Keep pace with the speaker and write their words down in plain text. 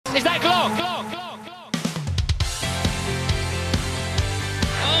Is that Glock?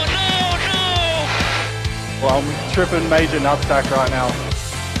 Oh no! Well, I'm tripping major nutsack right now.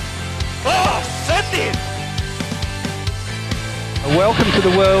 Oh, something! Welcome to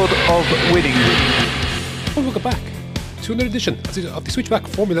the world of winning. And welcome back to another edition of the Switchback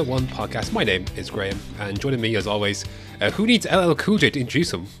Formula 1 podcast. My name is Graham, and joining me as always, who needs LL Cool J to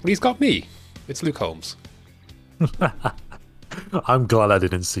introduce him? Well, he's got me. It's Luke Holmes. I'm glad I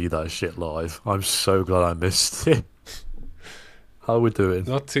didn't see that shit live. I'm so glad I missed it. How are we doing?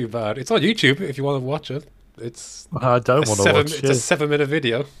 Not too bad. It's on YouTube if you want to watch it. I don't want to watch it. It's a 7-minute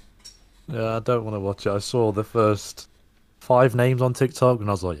video. Yeah, I don't want to watch it. I saw the first 5 names on TikTok and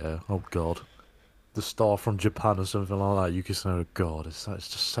I was like, yeah, oh god. The star from Japan or something like that. Yuki Tsunoda, god, it's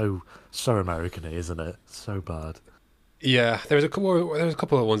just so American, isn't it? So bad. Yeah, there was a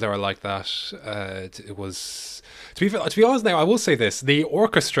couple of ones that were like that. It was to be honest. Now I will say this: the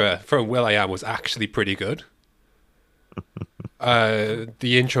orchestra from will.i.am was actually pretty good. The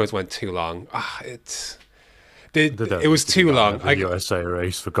intros went too long. It was too long. The USA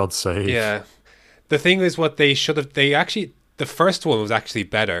race, for God's sake. Yeah, the thing is, what they should have. The first one was actually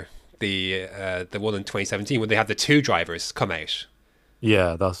better. The one in 2017 when they had the 2 drivers come out.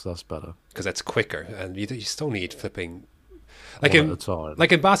 Yeah, that's better because that's quicker, and you still need flipping. Like one in at a time.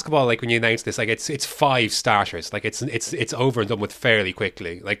 Like in basketball, like when you announce this, like it's 5 starters. Like it's over and done with fairly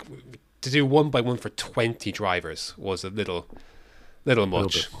quickly. Like to do 1 by 1 for 20 drivers was a little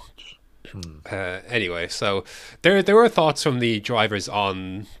much. Anyway, so there were thoughts from the drivers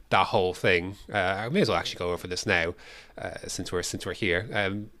on that whole thing. I may as well actually go over this now, since we're here.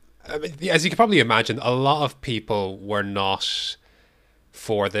 I mean, as you can probably imagine, a lot of people were not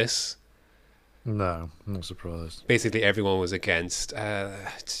for this. No, I'm not surprised. Basically, everyone was against I'm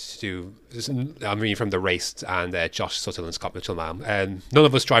reading from the race and Josh Sutton and Scott Mitchell. None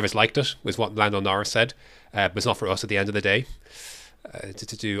of us drivers liked it, was what Lando Norris said, but it's not for us at the end of the day.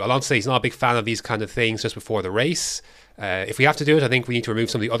 Alonso says he's not a big fan of these kind of things just before the race. If we have to do it, I think we need to remove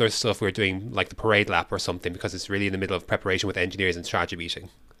some of the other stuff we're doing, like the parade lap or something, because it's really in the middle of preparation with engineers and strategy meeting.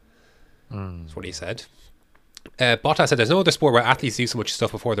 That's what he said. Bottas said there's no other sport where athletes do so much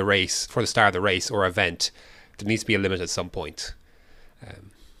stuff before the start of the race or event. There needs to be a limit at some point. And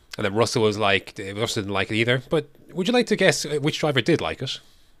then Russell didn't like it either. But would you like to guess which driver did like it?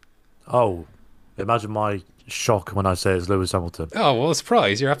 Oh, imagine my shock when I say it's Lewis Hamilton. Oh, well, a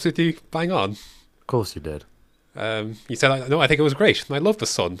surprise. You're absolutely bang on. Of course you did. You said, no, I think it was great. I love the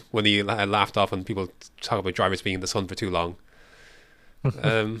sun when he laughed off and people talk about drivers being in the sun for too long.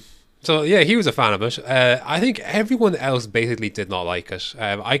 So, yeah, he was a fan of it. I think everyone else basically did not like it.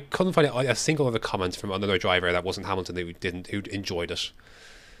 I couldn't find a single other comment from another driver that wasn't Hamilton who enjoyed it.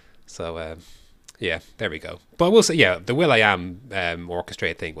 So, yeah, there we go. But I will say, yeah, the will.i.am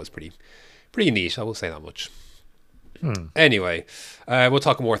orchestrated thing was pretty neat. I will say that much. Anyway, we'll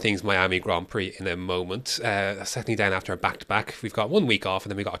talk more things Miami Grand Prix in a moment. Settling down after a back-to-back. We've got 1 week off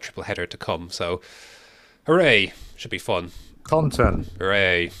and then we've got a triple header to come. So, hooray. Should be fun. Content.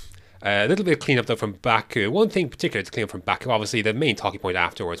 Hooray. A little bit of cleanup though from Baku. One thing particular to clean up from Baku, obviously the main talking point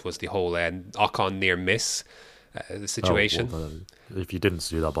afterwards was the whole Ocon near miss situation. Oh, well, if you didn't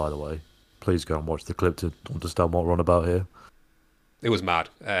see that, by the way, please go and watch the clip to understand what we're on about here. It was mad.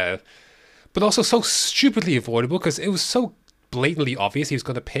 But also so stupidly avoidable because it was so blatantly obvious he was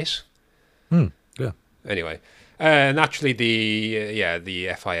going to pit. Yeah. Anyway, naturally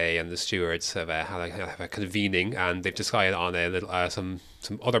the FIA and the stewards have a convening and they've decided on a little some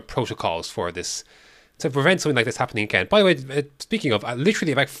other protocols for this to prevent something like this happening again. By the way, speaking of,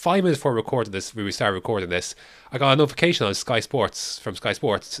 literally about 5 minutes before we started recording this, I got a notification on Sky Sports.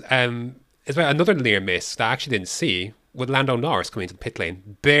 It's about another near miss that I actually didn't see, with Lando Norris coming into the pit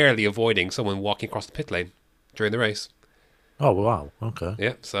lane, barely avoiding someone walking across the pit lane during the race. Oh, wow. Okay.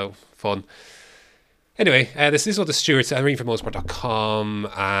 Yeah, so fun. Anyway, this is what the stewards, I'm reading from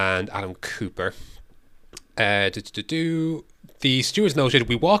motorsport.com and Adam Cooper. The stewards noted,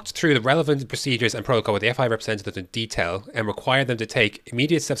 we walked through the relevant procedures and protocol with the FIA representatives in detail and required them to take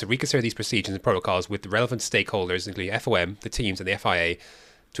immediate steps to reconsider these procedures and protocols with the relevant stakeholders, including FOM, the teams, and the FIA,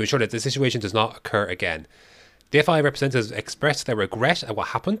 to ensure that the situation does not occur again. The FIA representatives expressed their regret at what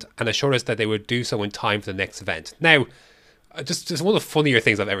happened and assured us that they would do so in time for the next event. Now, just one of the funnier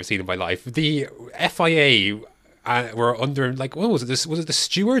things I've ever seen in my life. The FIA were under, like, what was it? Was it the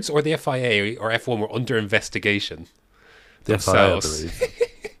stewards or the FIA or F1 were under investigation? The FIA, I believe.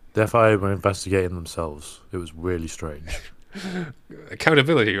 The FIA were investigating themselves. It was really strange.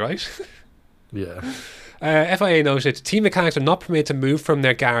 Accountability, right? Yeah. FIA noted team mechanics are not permitted to move from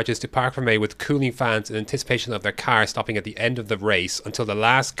their garages to Parc Fermé with cooling fans in anticipation of their car stopping at the end of the race until the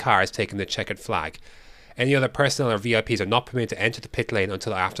last car has taken the checkered flag. Any other personnel or VIPs are not permitted to enter the pit lane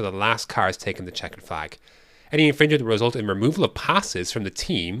until after the last car has taken the checkered flag. Any infringement will result in removal of passes from the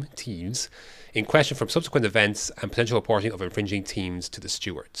teams in question from subsequent events and potential reporting of infringing teams to the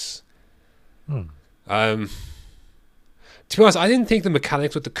stewards. To be honest, I didn't think the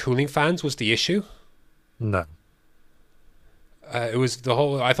mechanics with the cooling fans was the issue. No. It was the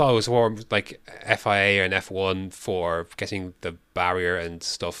whole. I thought it was more like FIA and F1 for getting the barrier and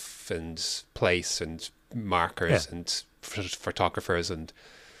stuff and place and markers and photographers and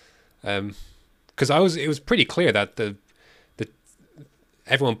because it was pretty clear that the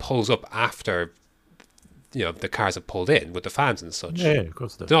everyone pulls up after the cars have pulled in with the fans and such. Yeah, of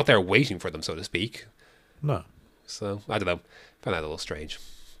course they're not there waiting for them, so to speak. No. So I don't know. Found that a little strange.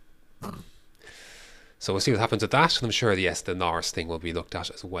 So we'll see what happens with that. And I'm sure, yes, the Norris thing will be looked at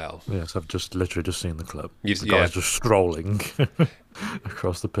as well. Yes, I've literally just seen the clip. The guy's yeah. just strolling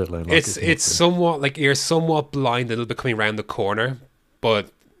across the pit lane. Like it's somewhat like you're somewhat blind a little bit coming around the corner, but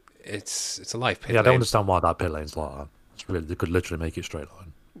it's a live pit lane. I don't understand why that pit lane's like that. It's really, they could literally make it straight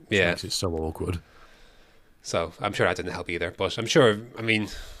line. It makes it so awkward. So I'm sure that didn't help either. But I'm sure, I mean,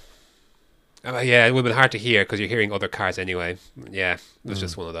 it would have been hard to hear because you're hearing other cars anyway. Yeah, it was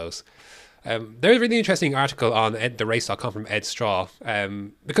just one of those. There's a really interesting article on therace.com from Ed Straw,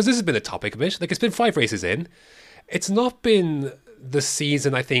 because this has been a topic a bit. Like, it's been 5 races in. It's not been the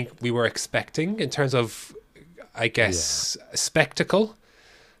season I think we were expecting in terms of, I guess, spectacle.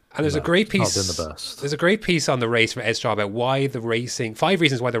 And there's a great piece. Not been the best. There's a great piece on the race from Ed Straw about why the racing, 5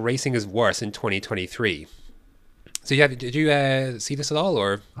 reasons why the racing is worse in 2023. So did you see this at all,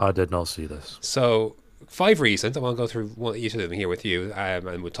 or? I did not see this. So 5 reasons. I want to go through each of them here with you,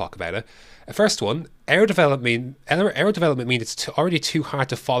 and we'll talk about it. First one, aero development means it's already too hard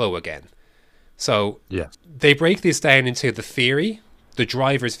to follow again. So they break this down into the theory, the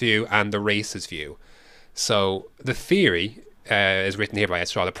driver's view, and the racer's view. So the theory is written here by Ed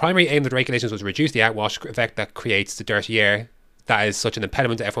Straw. The primary aim of the regulations was to reduce the outwash effect that creates the dirty air that is such an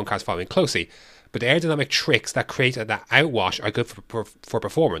impediment to F1 cars following closely. But the aerodynamic tricks that create that outwash are good for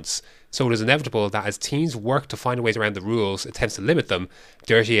performance. So it is inevitable that as teams work to find ways around the rules, attempts to limit them,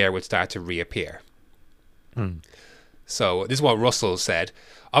 dirty air would start to reappear. So this is what Russell said.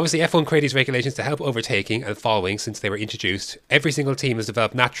 Obviously, F1 created these regulations to help overtaking and following since they were introduced. Every single team has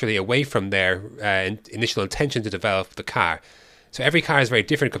developed naturally away from their initial intention to develop the car. So every car is very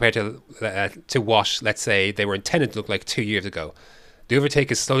different compared to what, let's say, they were intended to look like 2 years ago. The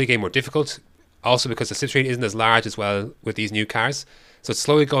overtake is slowly getting more difficult, also because the slipstream isn't as large as well with these new cars. So it's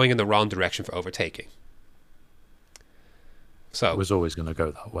slowly going in the wrong direction for overtaking. So it was always going to go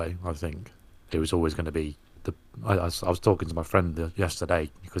that way, I think. It was always going to be... I was talking to my friend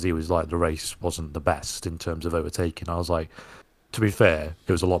yesterday because he was like, the race wasn't the best in terms of overtaking. I was like, to be fair,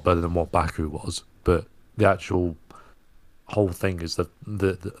 it was a lot better than what Baku was. But the actual whole thing is that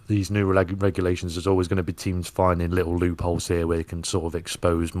these new regulations, there's always going to be teams finding little loopholes here where they can sort of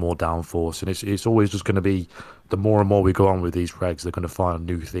expose more downforce, and it's always just going to be, the more and more we go on with these regs, they're going to find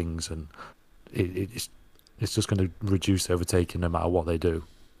new things, and it's just going to reduce overtaking no matter what they do,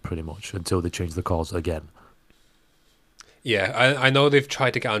 pretty much, until they change the cars again. Yeah, I know they've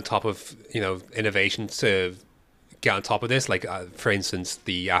tried to get on top of innovation to get on top of this, like for instance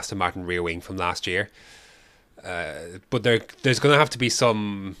the Aston Martin rear wing from last year. But there's going to have to be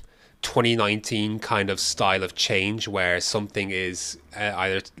some 2019 kind of style of change where something is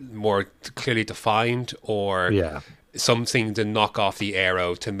either more clearly defined or something to knock off the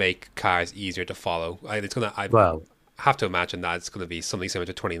aero to make cars easier to follow. I have to imagine that it's going to be something similar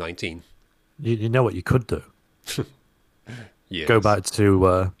to 2019. You know what you could do? Yes. Go back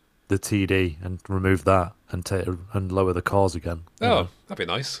to the TD and remove that and lower the cars again. Oh, that'd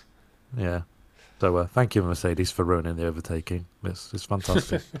be nice. Yeah. So thank you, Mercedes, for ruining the overtaking. It's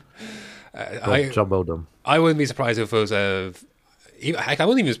fantastic. Job well done. I wouldn't be surprised if it was I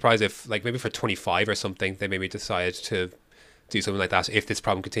wouldn't even be surprised if, like, maybe for 25 or something, they maybe decide to do something like that if this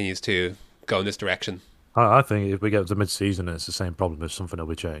problem continues to go in this direction. I think if we get to mid-season and it's the same problem, if something will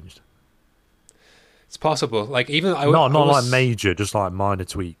be changed. It's possible. Like, even not like major, just like minor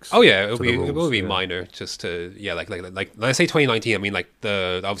tweaks. Oh yeah, it will be minor. Just to like when I say 2019, I mean like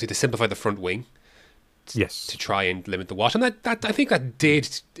obviously to simplify the front wing. Yes. To try and limit the wash, and that I think that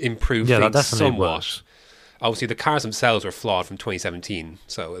did improve things somewhat. Works. Obviously, the cars themselves were flawed from 2017,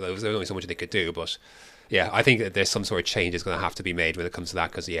 so there was only so much they could do. But yeah, I think that there's some sort of change is going to have to be made when it comes to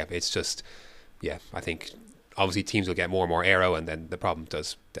that, because it's just I think obviously teams will get more and more aero, and then the problem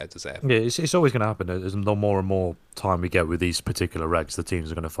does Yeah, it's always going to happen. As the more and more time we get with these particular regs, the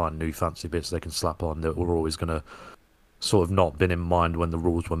teams are going to find new fancy bits they can slap on that were always going to sort of not been in mind when the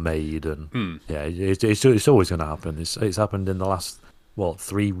rules were made. And yeah, it's always going to happen. It's happened in the last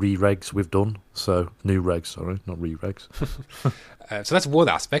 3 re-regs we've done. So new regs, sorry, not re-regs. So that's one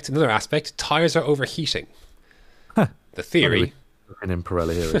aspect. Another aspect: tires are overheating. The theory. In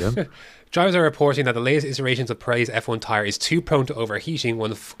Pirelli here again. Drivers are reporting that the latest iterations of Pirelli's F1 tyre is too prone to overheating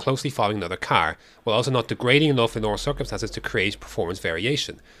when closely following another car, while also not degrading enough in normal circumstances to create performance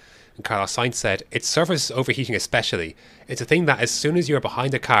variation. And Carlos Sainz said, "It's surface overheating especially. It's a thing that as soon as you're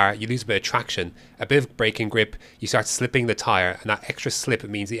behind a car, you lose a bit of traction, a bit of braking grip, you start slipping the tyre, and that extra slip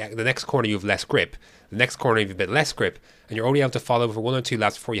means the next corner you have less grip, the next corner you have a bit less grip, and you're only able to follow for 1 or 2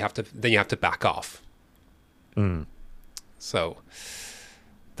 laps before you have to back off." So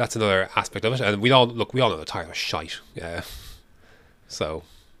that's another aspect of it, and we all know the tyres are shite. Yeah. So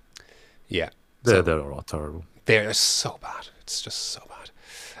yeah, they're all terrible. They're so bad. It's just so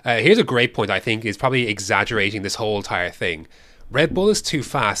bad. Here's a great point. I think is probably exaggerating this whole entire thing. Red Bull is too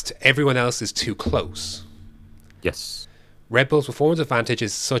fast. Everyone else is too close. Yes. Red Bull's performance advantage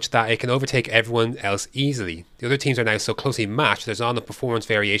is such that it can overtake everyone else easily. The other teams are now so closely matched. There's not enough performance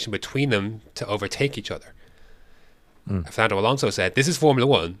variation between them to overtake each other. Fernando Alonso said, "This is Formula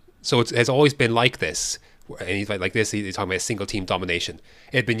One, so it has always been like this." And he's like this, he's talking about a single team domination.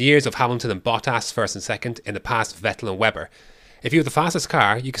 It had been years of Hamilton and Bottas first and second, in the past Vettel and Webber. If you have the fastest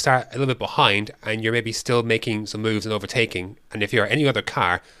car, you can start a little bit behind and you're maybe still making some moves and overtaking. And if you're any other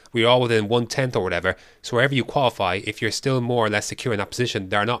car, we're all within 1/10 or whatever. So wherever you qualify, if you're still more or less secure in that position,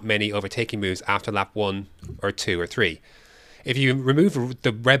 there are not many overtaking moves after lap 1 or 2 or 3. If you remove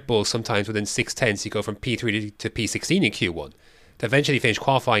the Red Bull sometimes within 6/10, you go from P3 to P16 in Q1 to eventually finish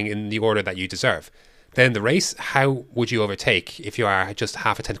qualifying in the order that you deserve. Then in the race, how would you overtake if you are just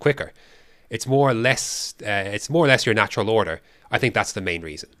half a tenth quicker? It's more or less your natural order. I think that's the main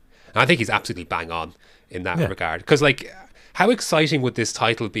reason. And I think he's absolutely bang on in that regard. Because how exciting would this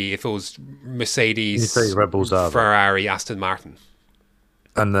title be if it was Mercedes, Red Bulls are Ferrari, Aston Martin?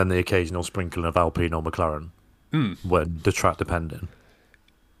 And then the occasional sprinkling of Alpine or McLaren. When the track depending.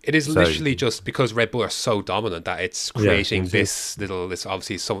 It is literally just because Red Bull are so dominant that it's creating it's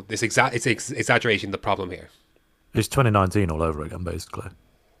exaggerating the problem here. It's 2019 all over again, basically.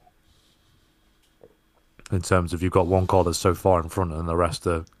 In terms of you've got one car that's so far in front and the rest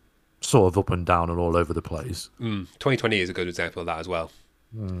are sort of up and down and all over the place. 2020 is a good example of that as well.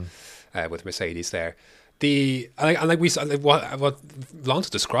 With Mercedes there. What Lance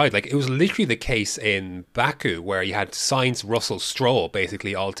described, it was literally the case in Baku where you had Sainz, Russell, Stroll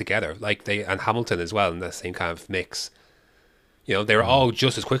basically all together, and Hamilton as well in the same kind of mix. They were all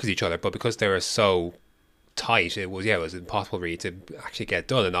just as quick as each other, but because they were so tight, it was impossible really to actually get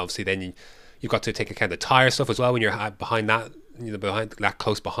done. And obviously then you've got to take account of the tire stuff as well when you're behind that, behind that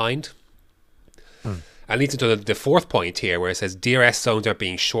close behind. And leads into the fourth point here where it says DRS zones are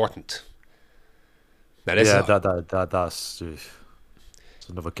being shortened. That's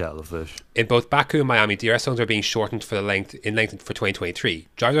another kettle of fish. In both Baku and Miami, DRS zones are being shortened for length for 2023.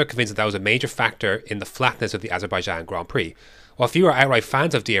 Drivers are convinced that was a major factor in the flatness of the Azerbaijan Grand Prix. While few are outright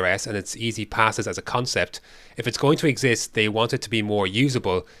fans of DRS and its easy passes as a concept, if it's going to exist, they want it to be more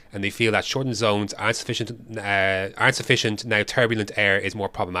usable, and they feel that shortened zones aren't sufficient. Now turbulent air is more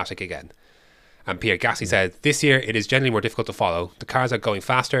problematic again. And Pierre Gasly said, "This year it is generally more difficult to follow. The cars are going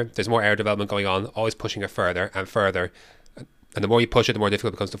faster, there's more air development going on, always pushing it further and further. And the more you push it, the more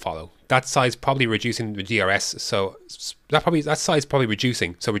difficult it becomes to follow. That side's probably reducing the DRS, so that side's probably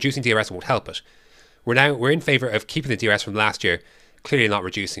reducing, so reducing DRS won't help it. We're in favour of keeping the DRS from last year, clearly not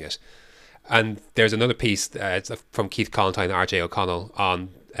reducing it." And there's another piece from Keith Collentine and RJ O'Connell on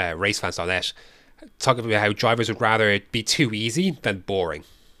racefans.net talking about how drivers would rather it be too easy than boring.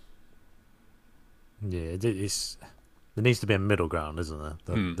 Yeah, there needs to be a middle ground, isn't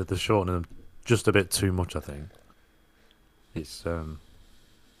there? They're shortening them just a bit too much, I think. It's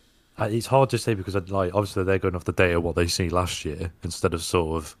hard to say because obviously they're going off the data of what they see last year instead of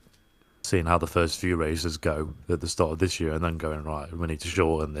sort of seeing how the first few races go at the start of this year and then going, right, we need to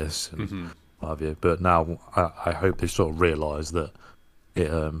shorten this and what have you. But now I hope they sort of realise that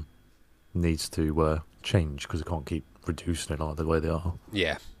it needs to change because they can't keep reducing it the way they are.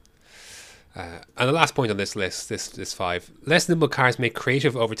 Yeah. And the last point on this list, this 5, less nimble cars make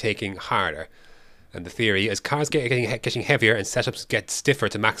creative overtaking harder. And the theory, as cars getting heavier and setups get stiffer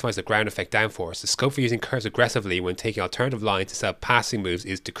to maximise the ground effect downforce, the scope for using curves aggressively when taking alternative lines to set up passing moves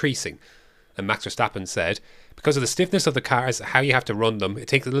is decreasing. And Max Verstappen said, because of the stiffness of the cars, how you have to run them, it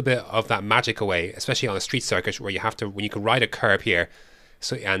takes a little bit of that magic away, especially on a street circuit where you have to, when you can ride a curb here,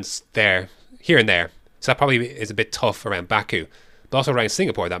 so and there, here and there. So that probably is a bit tough around Baku, but also around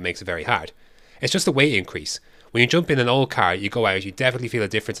Singapore that makes it very hard. It's just the weight increase. When you jump in an old car, you go out, you definitely feel a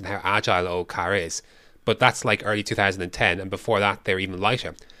difference in how agile an old car is. But that's like early 2010, and before that they're even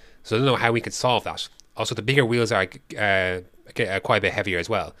lighter. So I don't know how we could solve that. Also, the bigger wheels are quite a bit heavier as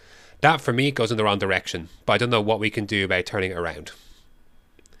well. That, for me, goes in the wrong direction. But I don't know what we can do about turning it around.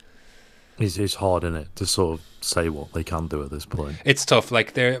 It's hard, isn't it, to sort of say what they can do at this point. It's tough.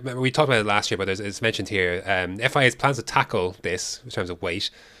 Like we talked about it last year, but it's mentioned here. FIA's plans to tackle this in terms of weight.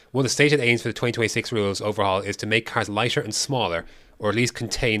 One of the stated aims for the 2026 rules overhaul is to make cars lighter and smaller, or at least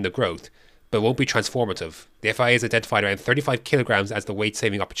contain the growth, but won't be transformative. The FIA has identified around 35 kilograms as the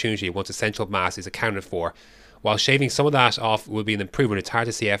weight-saving opportunity once essential mass is accounted for. While shaving some of that off will be an improvement, it's hard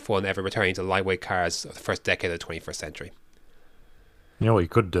to see F1 ever returning to lightweight cars of the first decade of the 21st century. You know what you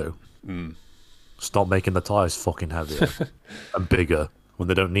could do? Stop making the tyres fucking heavier and bigger when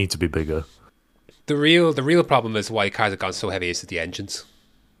they don't need to be bigger. The real problem is why cars have gone so heavy is the engines.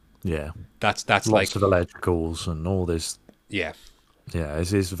 Yeah. That's lots like of electricals and all this. Yeah. Yeah,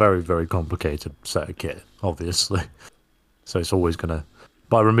 it's a very, very complicated set of kit, obviously. So it's always going to...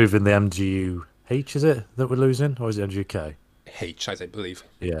 By removing the MGU... H, is it, that we're losing? Or is it MGK? H, I believe.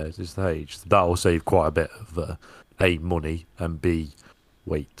 Yeah, it's the H. That will save quite a bit of, A, money, and B,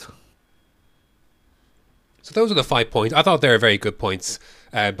 weight. So those are the 5 points. I thought they were very good points.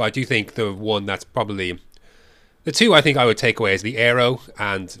 But I do think the one that's probably... The two I think I would take away is the aero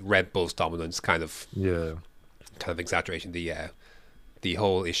and Red Bull's dominance, kind of exaggerating the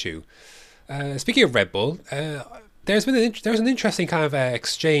whole issue. Speaking of Red Bull... There's an interesting kind of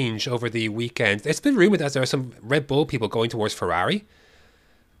exchange over the weekend. It's been rumored that there are some Red Bull people going towards Ferrari.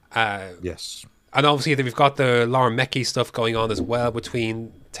 Yes. And obviously we've got the Laurent Rossi stuff going on as well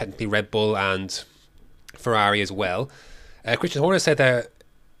between technically Red Bull and Ferrari as well. Christian Horner said that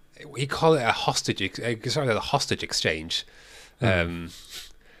he called it a hostage exchange, so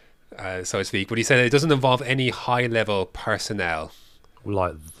to speak. But he said it doesn't involve any high-level personnel.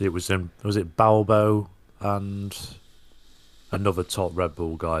 Like was it Balbo and another top Red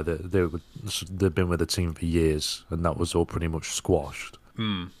Bull guy that they've been with the team for years, and that was all pretty much squashed.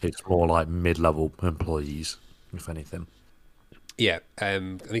 It's more like mid-level employees, if anything. Yeah, I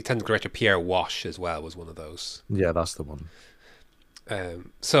think technical director Pierre Wash as well was one of those. Yeah, that's the one.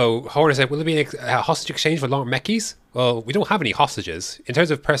 So Horner said, will there be a hostage exchange for Laurent Rossi? Well, we don't have any hostages. In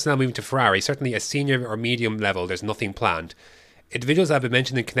terms of personnel moving to Ferrari, certainly at senior or medium level, there's nothing planned. Individuals that have been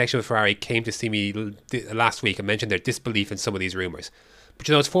mentioned in connection with Ferrari came to see me last week and mentioned their disbelief in some of these rumours. But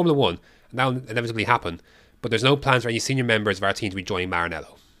it's Formula 1, and that will inevitably happen. But there's no plans for any senior members of our team to be joining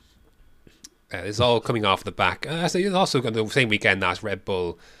Maranello. It's all coming off the back. It's also on the same weekend that Red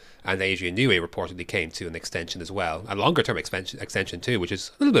Bull and Adrian Newey reportedly came to an extension as well. A longer term extension too, which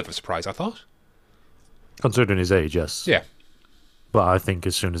is a little bit of a surprise, I thought. Considering his age, yes. Yeah. But I think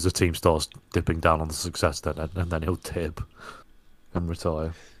as soon as the team starts dipping down on the success, then he'll tip and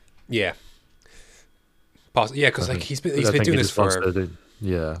retire. Yeah. Yeah, because he's been doing this for...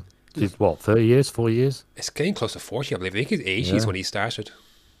 Yeah. He's what, 30 years, 4 years? It's getting close to 40, I believe. I think he's 80s when he started.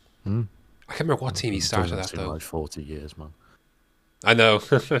 I can't remember what team he started at, though. Like 40 years, man. I know.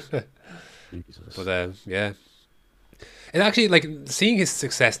 Jesus. But, yeah. And actually, like, seeing his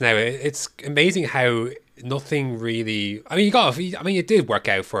success now, it's amazing how nothing really... I mean, it did work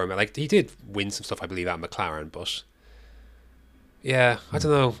out for him. Like, he did win some stuff, I believe, at McLaren, but... Yeah, I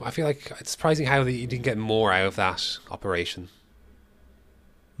don't know. I feel like it's surprising how he didn't get more out of that operation.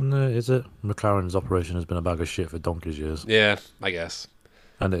 No, is it? McLaren's operation has been a bag of shit for donkey's years. Yeah, I guess.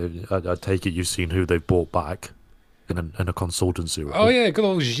 And I take it you've seen who they've brought back in a consultancy role. Oh yeah, good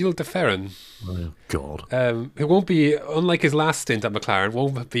old Gilles de Ferran. Oh God. Who won't be, unlike his last stint at McLaren,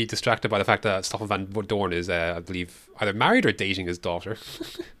 won't be distracted by the fact that Stoffel van Dorn is, I believe, either married or dating his daughter.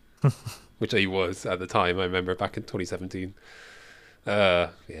 Which he was at the time, I remember, back in 2017. Yeah,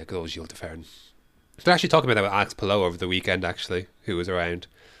 good old Gilles de Ferran. They're actually talking about Alex Palou over the weekend, actually, who was around.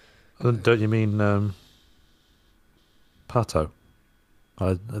 Don't you mean Pato?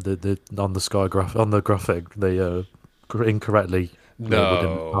 On the graphic, they incorrectly labelled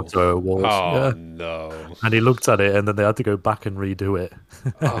him Pato Awards. Oh no! And he looked at it, and then they had to go back and redo it.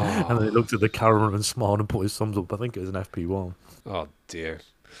 And then he looked at the camera and smiled and put his thumbs up. I think it was an FP1. Oh dear!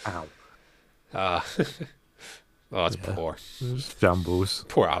 Ow! Oh, it's poor. Shambles.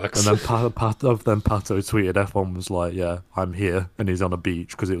 Poor Alex. And then Pato tweeted F1 was like, "Yeah, I'm here," and he's on a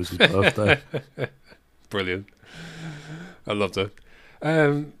beach because it was his birthday. Brilliant. I loved it.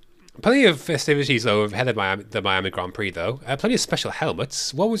 Plenty of festivities, though, ahead of the Miami Grand Prix, though. Plenty of special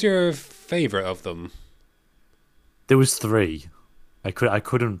helmets. What was your favourite of them? There was 3. I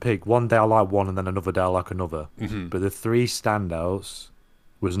couldn't pick. One day I like one, and then another day I like another. Mm-hmm. But the 3 standouts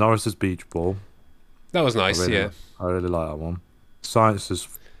was Norris's beach ball. That was nice, yeah. I really like that one. Sainz's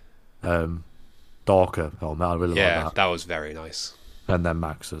darker helmet. I really like that. Yeah, that was very nice. And then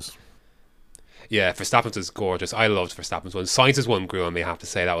Max's. Yeah, Verstappen's is gorgeous. I loved Verstappen's one. Sainz's one grew on me, I have to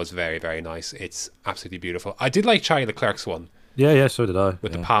say. That was very, very nice. It's absolutely beautiful. I did like Charlie Leclerc's one. Yeah, so did I.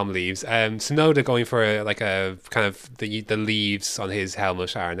 With the palm leaves. Tsunoda going for a kind of the leaves on his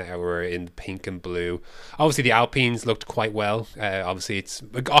helmet were in pink and blue. Obviously, the Alpines looked quite well. Obviously, it's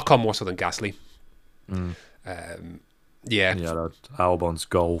Ocon more so than Gasly. Yeah, that Albon's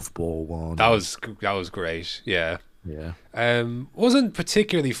golf ball one. That was great. Yeah. Yeah. Wasn't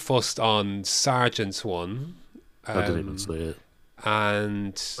particularly fussed on Sargeant's one. I didn't even see it.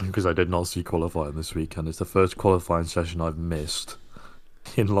 And because I did not see qualifying this weekend. It's the first qualifying session I've missed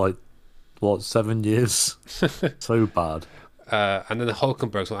in 7 years. So bad. And then the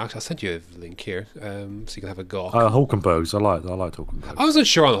Hulkenberg's one. Actually, I'll send you a link here, so you can have a go. Hulkenberg's. I liked Hulkenberg. I wasn't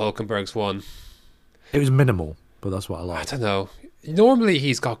sure on the Hulkenberg's one. It was minimal, but that's what I liked. I don't know. Normally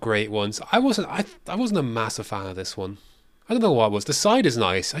he's got great ones. I wasn't a massive fan of this one. I don't know what it was. The side is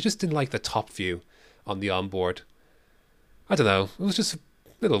nice. I just didn't like the top view on the onboard. I don't know. It was just a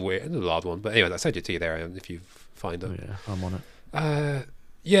little weird, a little odd one. But anyway, I sent it to you there if you find it. Yeah, I'm on it.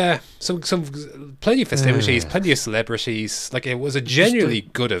 Yeah, some plenty of festivities, plenty of celebrities. Like, it was a genuinely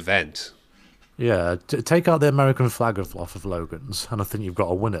good event. Yeah, take out the American flag off of Logan's, and I think you've got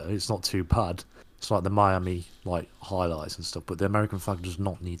a winner. It's not too bad. It's like the Miami highlights and stuff, but the American flag does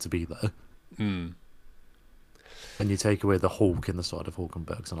not need to be there. And you take away the Hulk in the side of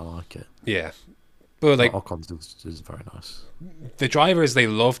Hulkenberg's, and I like it. Yeah. But Ocon's is very nice. The drivers, they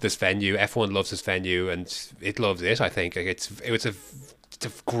love this venue. F1 loves this venue, and it loves it. I think it's a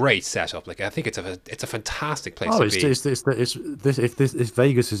great setup. Like, I think it's a fantastic place to be. If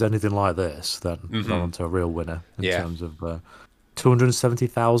Vegas is anything like this, then they're onto a real winner in terms of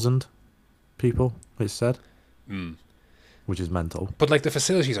 270,000 people. It's said, which is mental. But the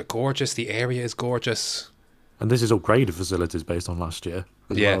facilities are gorgeous. The area is gorgeous, and this is upgraded facilities based on last year.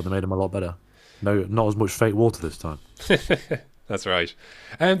 Well, they made them a lot better. No, not as much fake water this time. That's right.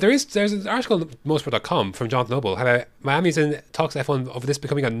 There's an article on motorsport.com from Jonathan Noble how Miami's in talks F1 over this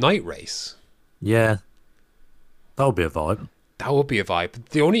becoming a night race. Yeah. That would be a vibe. That would be a vibe.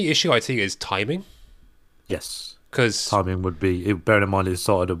 The only issue I'd see is timing. Yes. Because timing would be, bearing in mind it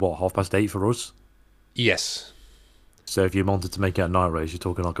started at 8:30 for us? Yes. So if you wanted to make it a night race, you're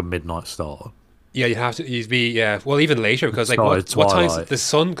talking a midnight start. Yeah, you'd be well, even later, because what times the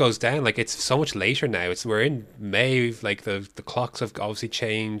sun goes down? It's so much later now. We're in May. The clocks have obviously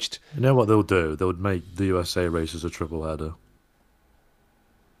changed. You know what they'll do? They'll make the USA races a triple header.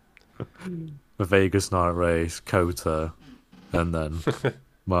 A Vegas night race, Kota, and then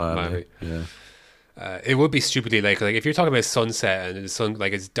Miami. Yeah. It would be stupidly late. If you're talking about sunset and the sun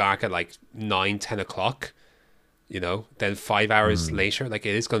it's dark at 9, 10 o'clock. Then 5 hours later, it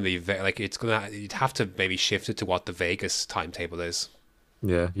is going to be you'd have to maybe shift it to what the Vegas timetable is.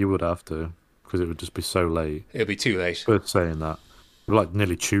 Yeah, you would have to, because it would just be so late. It'll be too late. But saying that,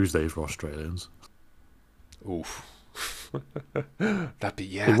 nearly Tuesday for Australians. Oof. That'd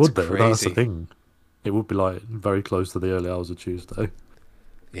be it would be. Crazy. That's the thing. It would be very close to the early hours of Tuesday.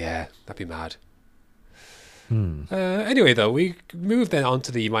 Yeah, that'd be mad. Anyway, though, we moved then on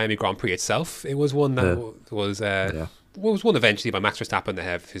to the Miami Grand Prix itself. It was one that was won eventually by Max Verstappen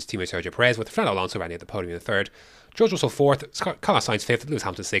ahead of his teammate Sergio Perez, with Fernando Alonso running at the podium in third, George Russell fourth, Carlos Sainz fifth, Lewis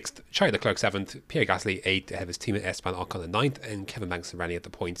Hamilton sixth, Charlie Leclerc seventh, Pierre Gasly eighth ahead of his teammate Esteban Ocon in ninth, and Kevin Magnussen running at the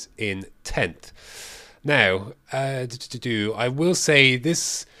points in 10th. Now, I will say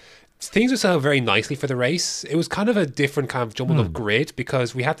this. Things were set up very nicely for the race. It was kind of a different kind of jumbled up grid,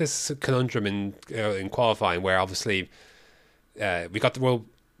 because we had this conundrum in qualifying where obviously we got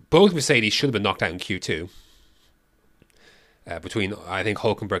both Mercedes should have been knocked out in Q2. Between, I think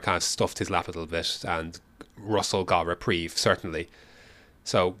Hulkenberg kind of stuffed his lap a little bit, and Russell got a reprieve, certainly.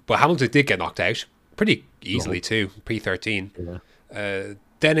 But Hamilton did get knocked out pretty easily too, P13. Yeah.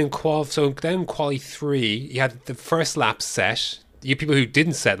 Then in quali 3, you had the first lap set. You had people who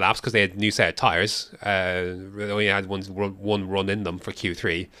didn't set laps because they had new set of tyres. They only had one run in them for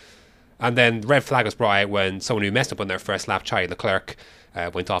Q3. And then red flag was brought out when someone who messed up on their first lap, Charlie Leclerc,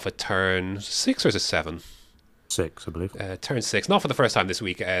 went off at turn 6 or is it 7? 6, I believe. Turn 6. Not for the first time this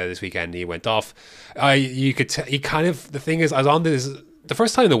weekend. He went off. The thing is, I was on this the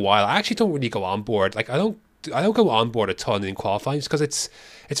first time in a while. I actually don't really go on board. I don't don't go on board a ton in qualifying just because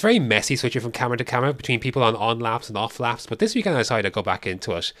it's very messy switching from camera to camera between people on laps and off laps. But this weekend I decided to go back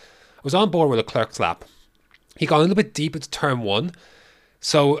into it. I was on board with Leclerc's lap. He got a little bit deep into turn 1.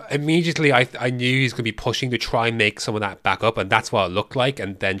 So immediately I knew he was going to be pushing to try and make some of that back up, and that's what it looked like.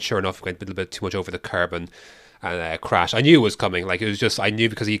 And then sure enough, went a little bit too much over the curb and crashed. I knew it was coming. Like, it was just, I knew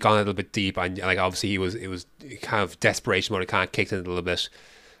because he'd gone a little bit deep. And like, obviously it was kind of desperation mode. It kind of kicked in a little bit.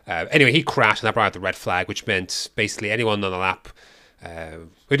 Anyway, he crashed, and that brought out the red flag, which meant basically anyone on the lap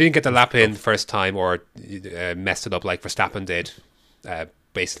who didn't get the lap in first time or messed it up like Verstappen did,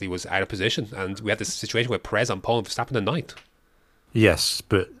 basically was out of position. And we had this situation where Perez on pole and Verstappen in ninth. Yes,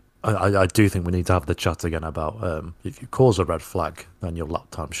 but I do think we need to have the chat again about if you cause a red flag, then your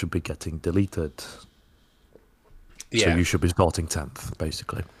lap time should be getting deleted. Yeah. So you should be starting 10th,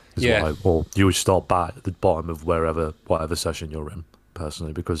 basically. Yeah. Or you would start back at the bottom of whatever session you're in,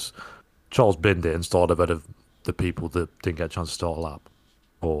 personally, because Charles binned it and started ahead of the people that didn't get a chance to start a lap.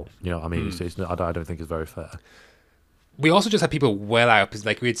 Or, you know what I mean? I don't think it's very fair. We also just had people well out.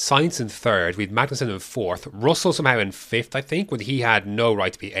 Like, we had Sainz in 3rd, we had Magnussen in 4th, Russell somehow in 5th, I think, when he had no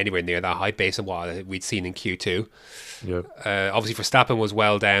right to be anywhere near that high based on what we'd seen in Q2. Yeah. Obviously, Verstappen was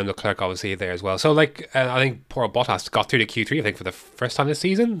well down, Leclerc obviously there as well. So, like, I think poor Bottas got through to Q3, I think, for the first time this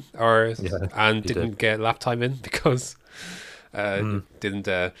season, and didn't get lap time in because didn't.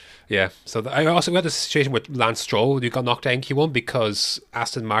 So I also had a situation with Lance Stroll, who got knocked out in Q1 because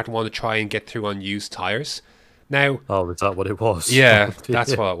Aston Martin wanted to try and get through on used tyres. Now, is that what it was? Yeah,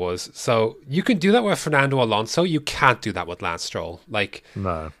 that's what it was. So you can do that with Fernando Alonso. You can't do that with Lance Stroll. Like,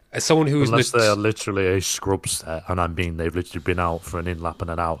 no. As someone who's unless they are literally a scrub set, and I mean they've literally been out for an in lap and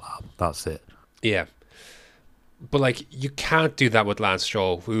an out lap. That's it. Yeah, but like, you can't do that with Lance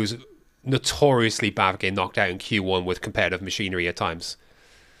Stroll, who's notoriously bad at getting knocked out in Q1 with competitive machinery at times.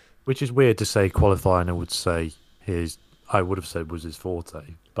 Which is weird to say. Qualifying, I would say I would have said was his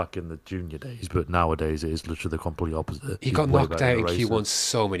forte back in the junior days, but nowadays it is literally the complete opposite. He got knocked out in Q1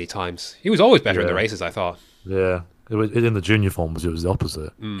 so many times. He was always better in the races, I thought. Yeah, in the junior forms, it was the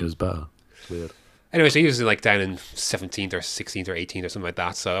opposite. It was better. It's weird. Anyway, so he was like down in 17th or 16th or 18th or something like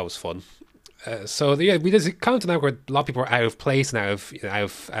that, so that was fun. We did count now where a lot of people were out of place and out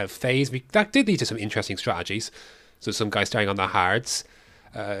of phase. That did lead to some interesting strategies. So some guys starting on the hards.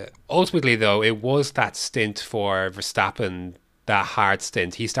 Ultimately, though, it was that stint for Verstappen, that hard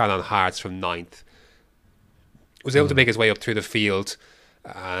stint. He started on hards from 9th. Was able to make his way up through the field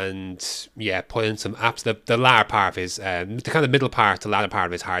and, put in some apps. The latter part of his, the kind of middle part, the latter part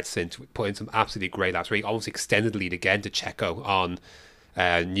of his hard stint, put in some absolutely great laps where he almost extended the lead again to Checo on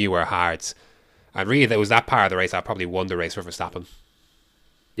newer hards. And really, that was that part of the race that probably won the race for Verstappen.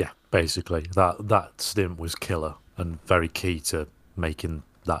 Yeah, basically. That stint was killer and very key to making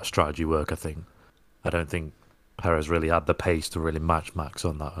that strategy work, I think. I don't think Perez really had the pace to really match Max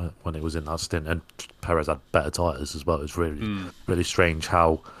on that when it was in that stint, and Perez had better tyres as well. It was really strange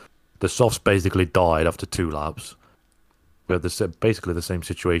how the softs basically died after 2 laps. We had basically the same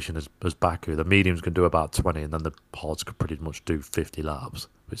situation as Baku. The mediums can do about 20, and then the hards could pretty much do 50 laps.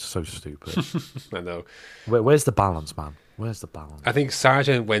 It's so stupid. I know. Where's the balance, man? Where's the balance? I think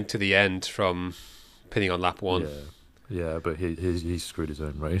Sargeant went to the end from pinning on lap 1. Yeah, but he screwed his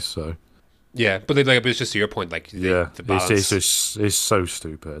own race, so... Yeah, but it's just to your point, like, the balance. It's so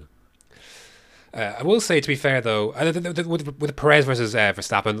stupid. I will say, to be fair, though, with Perez versus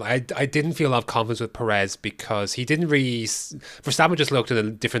Verstappen, I didn't feel a lot of confidence with Perez because he didn't really... Verstappen just looked in a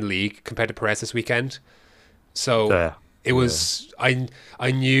different league compared to Perez this weekend. So it was...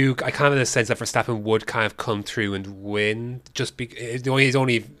 I knew... I kind of had a sense that Verstappen would kind of come through and win. Just his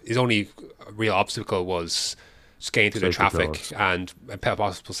only real obstacle was... skating through the traffic and a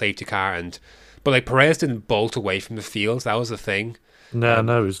possible safety car, but like Perez didn't bolt away from the field. That was the thing.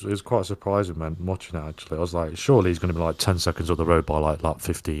 No, it was quite surprising, man, watching it. Actually, I was like, surely he's going to be like 10 seconds on the road by like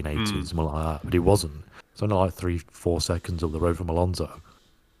 15, 18, something like that. But he wasn't. It's only like 3-4 seconds up the road from Alonso.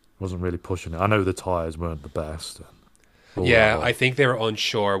 Wasn't really pushing it. I know the tyres weren't the best. I think they were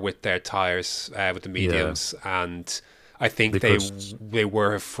unsure with their tyres, with the mediums, and I think they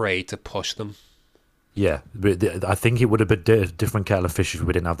were afraid to push them. Yeah, but I think it would have been a different kettle of fish if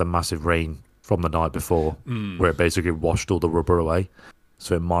we didn't have the massive rain from the night before, where it basically washed all the rubber away.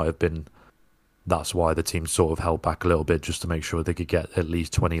 So it might have been, that's why the team sort of held back a little bit, just to make sure they could get at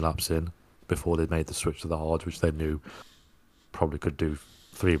least 20 laps in before they made the switch to the hards, which they knew probably could do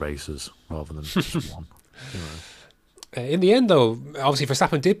 3 races rather than just 1. In the end, though, obviously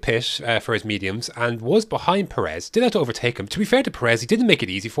Verstappen did pit for his mediums and was behind Perez. Did have to overtake him. To be fair to Perez, he didn't make it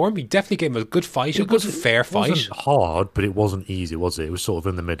easy for him. He definitely gave him a good fight, a good fair fight. It wasn't hard, but it wasn't easy, was it? It was sort of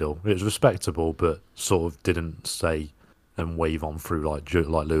in the middle. It was respectable, but sort of didn't stay and wave on through like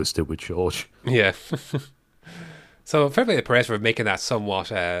Lewis did with George. Yeah. So fair play to Perez for making that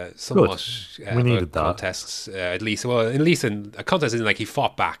somewhat we needed that contests at least. Well, at least in a contest, isn't like he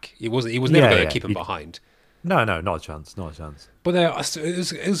fought back. He was never going to keep him behind. No, not a chance. But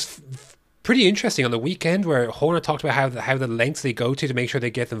it was pretty interesting on the weekend where Horner talked about how the lengths they go to make sure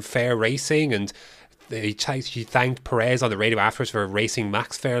they get them fair racing, and he thanked Perez on the radio afterwards for racing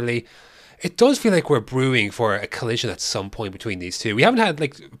Max fairly. It does feel like we're brewing for a collision at some point between these two. We haven't had,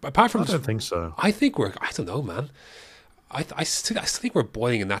 like, apart from... I don't think so. I don't know, man. I still think we're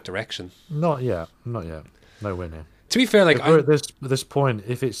boiling in that direction. Not yet. Nowhere near. To be fair, like... At this point,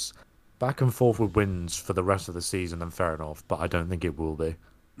 if it's back and forth with wins for the rest of the season, then fair enough, but I don't think it will be.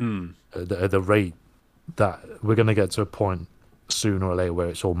 At the rate that we're going to get to a point sooner or later where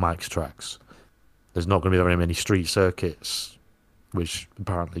it's all max tracks. There's not going to be very many street circuits, which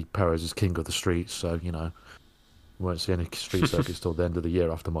apparently Perez is king of the streets, so, we won't see any street circuits till the end of the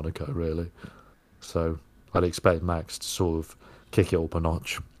year after Monaco, really. So I'd expect Max to sort of kick it up a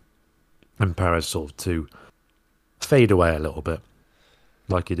notch and Perez sort of to fade away a little bit,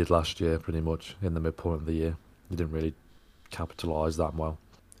 like he did last year, pretty much, in the midpoint of the year. He didn't really capitalise that well.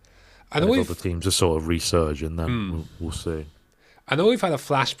 I know other teams are sort of resurging, then we'll see. I know we've had a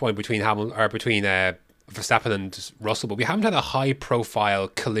flashpoint between Verstappen and Russell, but we haven't had a high-profile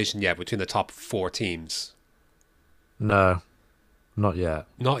collision yet between the top four teams. No, not yet.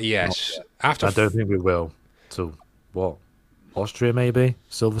 Not yet. I don't think we will. Till what? Austria, maybe?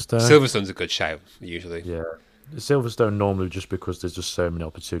 Silverstone? Silverstone's a good shout, usually. Yeah. Silverstone normally, just because there's just so many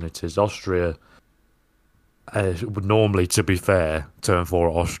opportunities. Austria would normally, to be fair, turn 4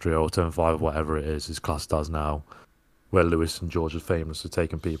 at Austria or turn 5, whatever it is classed as now, where Lewis and George are famous for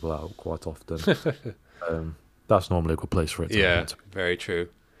taking people out quite often. That's normally a good place for it. Yeah, very true.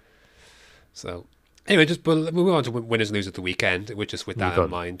 So, anyway, we'll move on to winners and losers of the weekend, just with that in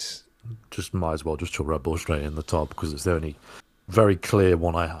mind. Just might as well just chuck Red Bull straight in the top because it's the only very clear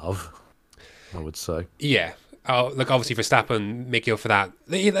one I have, I would say. Yeah. Obviously Verstappen making up for that.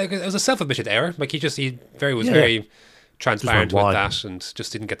 It was a self-admitted error. Like he was very transparent with that and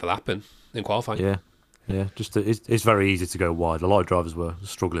just didn't get the lap in qualifying. Yeah. Just it's very easy to go wide. A lot of drivers were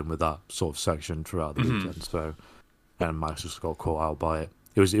struggling with that sort of section throughout the weekend. So, and Max just got caught out by it.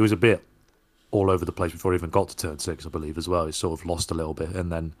 It was a bit all over the place before he even got to turn 6, I believe, as well. He sort of lost a little bit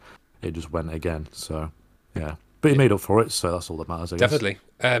and then it just went again. So, yeah. But he made up for it, so that's all that matters, I guess. Definitely.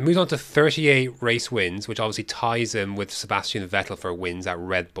 Moves on to 38 race wins, which obviously ties him with Sebastian Vettel for wins at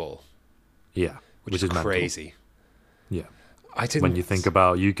Red Bull. Yeah. Which is crazy. Mental. Yeah. When you think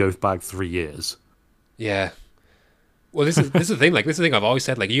about, you go back 3 years. Yeah. Well, this is the thing. Like, this is the thing I've always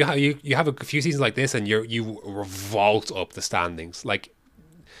said. Like, you have a few seasons like this, and you vault up the standings. Like,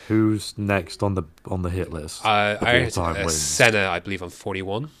 who's next on the hit list? Senna, I believe, on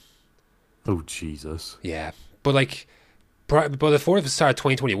 41. Oh Jesus! Yeah, but before the start of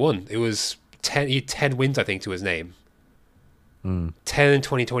 2021, it was 10. He had 10 wins, I think, to his name. 10 in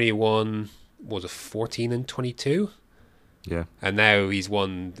 2021 was a 14 in 22. Yeah, and now he's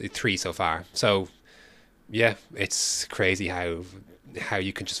won 3 so far. So, yeah, it's crazy how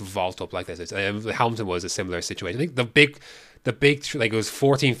you can just vault up like this. Hamilton was a similar situation. I think the big it was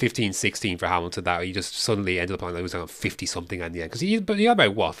 14, 15, 16 for Hamilton that he just suddenly ended up on. It was on 50 something at the end because he had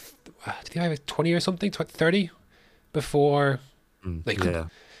about what? Did he have 20 or something? 30 before? Did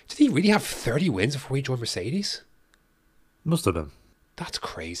he really have 30 wins before he joined Mercedes? Must have been. That's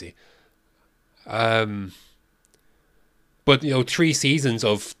crazy. But 3 seasons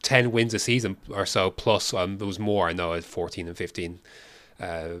of 10 wins a season or so plus there was more. I know at 14 and 15.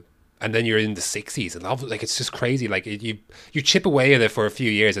 And then you're in the 60s, and like it's just crazy. Like you chip away at it for a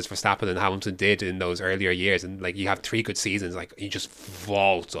few years, as Verstappen and Hamilton did in those earlier years, and like you have 3 good seasons, like you just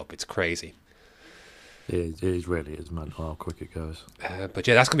vault up. It's crazy. It really is, man. How quick it goes. But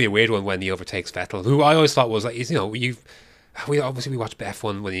yeah, that's gonna be a weird one when he overtakes Vettel, who I always thought was like, we watched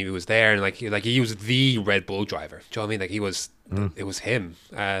F1 when he was there, and like he was the Red Bull driver. Do you know what I mean? Like he was, it was him.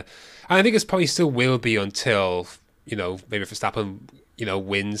 And I think it's probably still will be until maybe Verstappen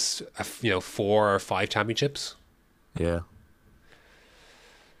wins 4 or 5 championships. Yeah.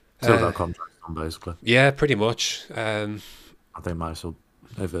 Till that contract's done, basically. Yeah, pretty much. I think Max will,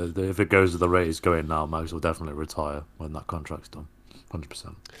 if it goes to the rate it's going now, Max will definitely retire when that contract's done.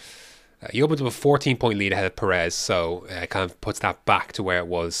 100%. He opened up a 14-point lead ahead of Perez, so it kind of puts that back to where it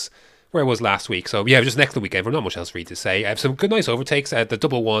was where it was last week. So yeah, just next to the weekend. Not much else really to say. Some good, nice overtakes. The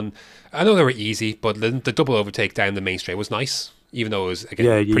double one, I know they were easy, but the double overtake down the main straight was nice, even though it was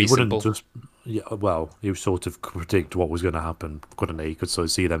again pretty simple. Well, you sort of predict what was going to happen, couldn't he? You could sort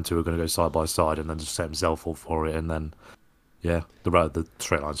of see them two were going to go side by side, and then just set himself up for it, and then the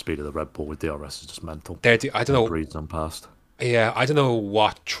straight line speed of the Red Bull with DRS is just mental. I don't know. Breathes them past. Yeah, I don't know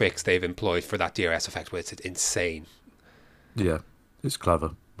what tricks they've employed for that DRS effect, but it's insane. Yeah, it's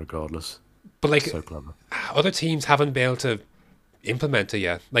clever, regardless. But like, so clever. Other teams haven't been able to implement it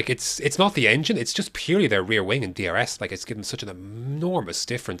yet. Like, it's not the engine; it's just purely their rear wing and DRS. Like, it's given such an enormous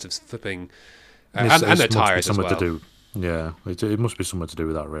difference of flipping, and the tires as well. It must be something to do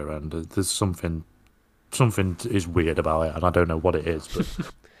with that rear end. There's something is weird about it, and I don't know what it is,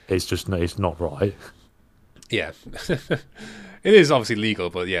 but it's not right. Yeah, it is obviously legal,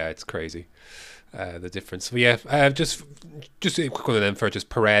 but yeah, it's crazy. The difference. But yeah, just a quick one of them for just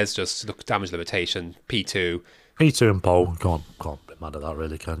Perez. Just look, damage limitation P2 and pole. Can't be mad at that,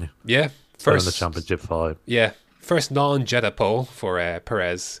 really, can you? Yeah, first in the championship 5. Yeah, first non-Jeddah pole for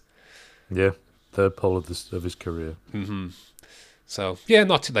Perez. Yeah, third pole of his career. Mm-hmm. So yeah,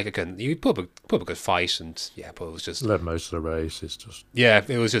 not too you put up a good fight, and yeah, but it was just led most of the race. It's just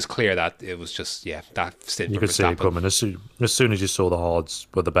it was just clear that it was just that stint. You could see it coming as soon as you saw the hards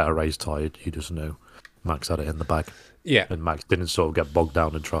with the better race tired. You just knew Max had it in the bag. Yeah, and Max didn't sort of get bogged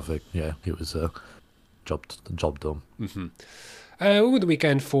down in traffic. Yeah, it was job done. Mm-hmm. Over the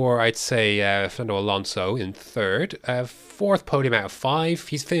weekend for I'd say Fernando Alonso in third, 4th podium out of 5.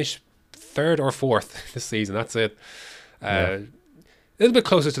 He's finished 3rd or 4th this season. That's it. A little bit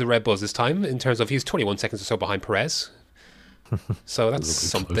closer to the Red Bulls this time in terms of he's 21 seconds or so behind Perez. So that's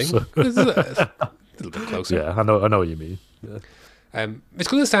something. A little bit closer. Yeah, I know what you mean. Yeah. It's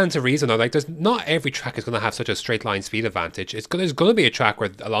going to stand to reason though. Like, not every track is going to have such a straight line speed advantage. There's going to be a track where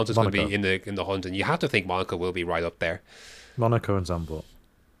Alonso's going to be in the hunt, and you have to think Monaco will be right up there. Monaco and Zandvoort.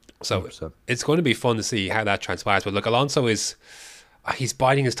 So 100%. It's going to be fun to see how that transpires. But look, Alonso he's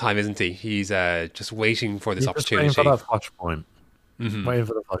biding his time, isn't he? He's just waiting for this opportunity. Waiting for that flashpoint. Mm-hmm. Waiting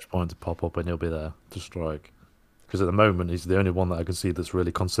for the flashpoint to pop up, and he'll be there to strike. Because at the moment, he's the only one that I can see that's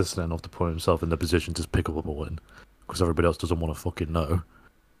really consistent enough to put himself in the position to pick up a win. Because everybody else doesn't want to fucking know.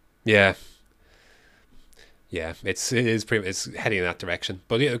 Yeah. Yeah, it's heading in that direction.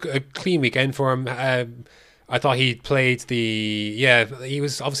 But yeah, a clean weekend for him. I thought he played he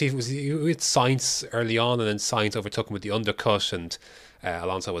was with Sainz early on, and then Sainz overtook him with the undercut, and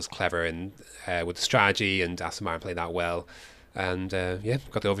Alonso was clever with the strategy, and Aston Martin played that well. And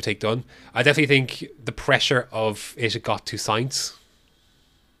got the overtake done. I definitely think the pressure of it got to Sainz.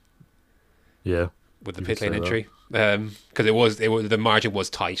 Yeah, with the pit lane entry, because the margin was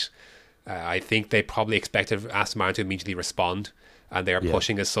tight. I think they probably expected Aston Martin to immediately respond, and they are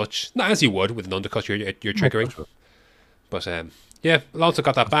pushing as such, not as you would with an undercut you're triggering. Sure. But Alonso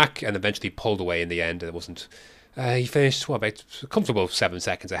got that back and eventually pulled away in the end. It wasn't. He finished about a comfortable 7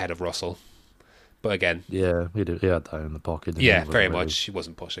 seconds ahead of Russell. But again... Yeah, he did. He had that in the pocket. Yeah, very much. He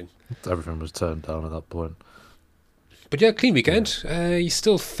wasn't pushing. Everything was turned down at that point. But yeah, clean weekend. He's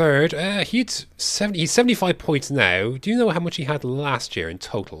still 3rd. He's 75 points now. Do you know how much he had last year in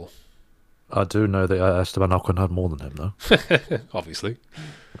total? I do know that Esteban Ocon had more than him, though. Obviously.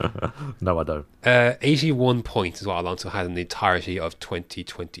 No, I don't. 81 points is what Alonso had in the entirety of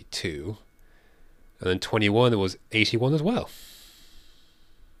 2022. And then 21, it was 81 as well.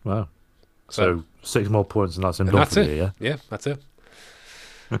 Wow. So 6 more points, and that's enough for you, yeah? Yeah, that's it.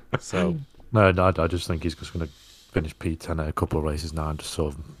 So No, I just think he's just going to finish P10 at a couple of races now and just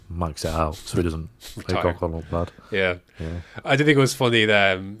sort of max it out so he doesn't make Ocon look bad. Yeah. I did think it was funny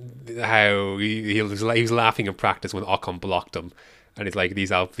that, how he was laughing in practice when Ocon blocked him, and he's like,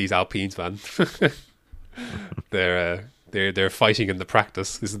 these Alpines, man, they're fighting in the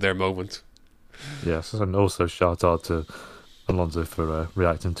practice. This is their moment. Yes, and also shout out to Alonso for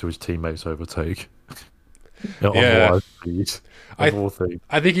reacting to his teammates' overtake. Yeah. I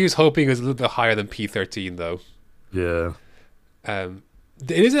think he was hoping it was a little bit higher than P13 though. Yeah. It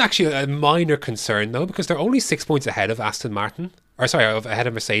is actually a minor concern though, because they're only 6 points ahead of ahead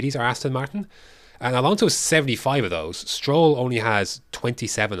of Mercedes or Aston Martin, and Alonso has 75 of those. Stroll only has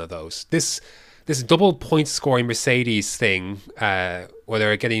 27 of those. This double point scoring Mercedes thing, where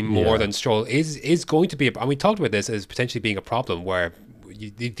they're getting more than Stroll, is going to be, and we talked about this as potentially being a problem, where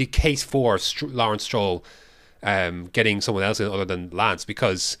the case for Lawrence Stroll getting someone else in other than Lance,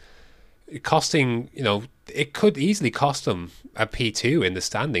 because costing, it could easily cost him a P2 in the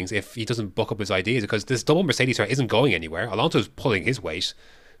standings if he doesn't buck up his ideas, because this double Mercedes car isn't going anywhere. Alonso's pulling his weight,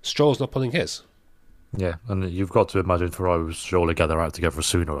 Stroll's not pulling his. Yeah, and you've got to imagine Ferrari will surely get their act together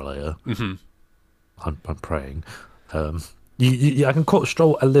sooner or later. Mm-hmm. I'm praying. I can cut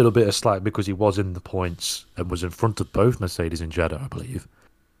Stroll a little bit of slack because he was in the points and was in front of both Mercedes and Jeddah, I believe,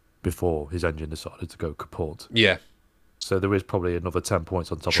 before his engine decided to go kaput. Yeah. So there is probably another 10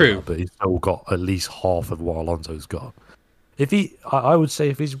 points on top True. of that, but he's still got at least half of what Alonso's got. I would say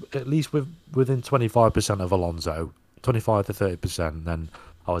if he's at least within 25% of Alonso, 25 to 30%, then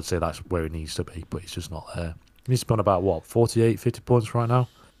I would say that's where he needs to be, but he's just not there. He's spent about, what, 48, 50 points right now?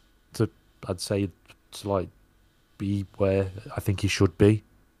 I'd say to, like, be where I think he should be,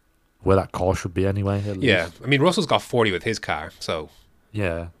 where that car should be anyway. At least. Yeah, I mean, Russell's got 40 with his car, so...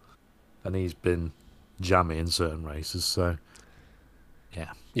 Yeah, and he's been jammy in certain races, so...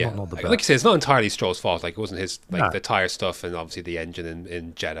 Yeah, not the best. Like you said, it's not entirely Stroll's fault. Like, it wasn't his, like, No. the tyre stuff and obviously the engine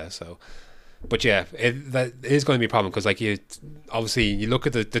in Jeddah, so... But yeah, that is going to be a problem because, like, you look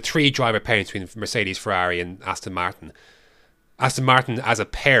at the three driver pairings between Mercedes, Ferrari, and Aston Martin. Aston Martin as a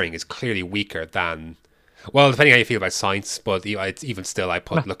pairing is clearly weaker than, well, depending how you feel about Sainz, but even still, I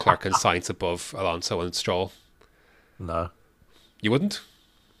put Leclerc and Sainz above Alonso and Stroll. No. You wouldn't?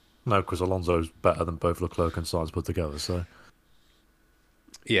 No, because Alonso's better than both Leclerc and Sainz put together, so...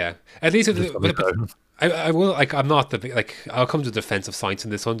 Yeah, at least Just let me go. I will, like, I'm not I'll come to the defense of Sainz in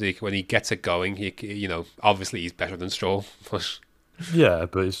this one. When he gets it going, obviously he's better than Stroll, but Yeah,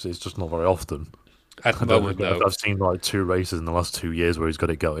 but it's just not very often. at the I don't moment, think no. I've seen like 2 races in the last 2 years where he's got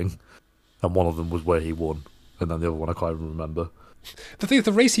it going, and one of them was where he won, and then the other one I can't even remember. The thing is,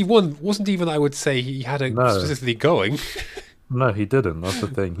 the race he won wasn't even, I would say, he had it No. specifically going. No, he didn't. That's the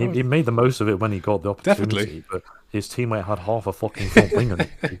thing. He made the most of it when he got the opportunity, Definitely. but his teammate had half a fucking front wing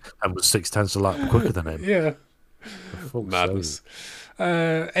and was 0.6 a lap quicker than him. Yeah. For fuck's Madness.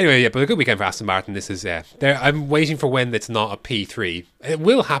 sake. Anyway, yeah, but a good weekend for Aston Martin. This is, I'm waiting for when it's not a P3. It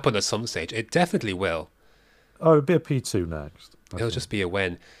will happen at some stage. It definitely will. Oh, it'd be a P2 next. It'll just be a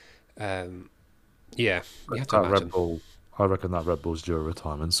when. Yeah, you have to That imagine. Red Bull, I reckon that Red Bull's due a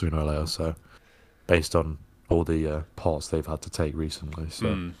retirement sooner or later. So, based on all the parts they've had to take recently,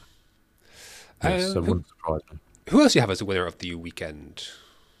 so yes, it wouldn't surprise me. Who else do you have as the winner of the weekend?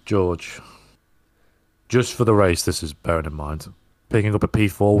 George, just for the race, this is bearing in mind. Picking up a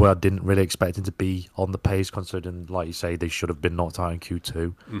P4 where I didn't really expect him to be on the pace, considering, like you say, they should have been knocked out in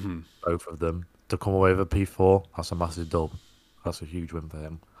Q2, both of them. To come away with a P4, that's a massive dub. That's a huge win for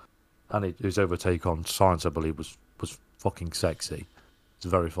him. And his overtake on Sainz, I believe, was fucking sexy. It's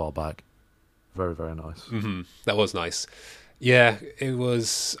very far back. Very, very nice. That was nice. Yeah, it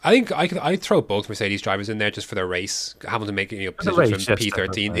was. I think I'd throw both Mercedes drivers in there just for their race. Hamilton making a position race, from yes, P13.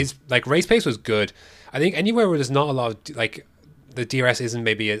 definitely. His like race pace was good. I think anywhere where there's not a lot of like the DRS isn't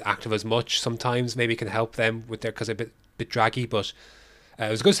maybe as active as much. Sometimes maybe can help them with their because they're a bit draggy. But it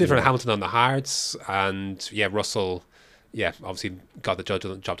was a good for Hamilton on the hards, and yeah, Russell. Yeah, obviously got the job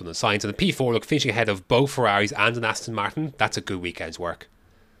done on the Sainz, and the P4 look finishing ahead of both Ferraris and an Aston Martin. That's a good weekend's work.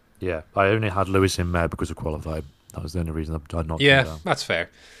 Yeah, I only had Lewis in there because of qualifying. That was the only reason I knocked him Yeah, down. that's fair.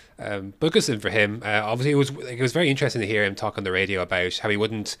 But good for him. Obviously, it was very interesting to hear him talk on the radio about how he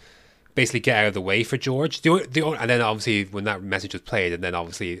wouldn't basically get out of the way for George. And then obviously when that message was played, and then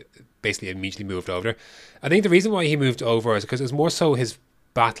obviously basically immediately moved over. I think the reason why he moved over is because it was more so his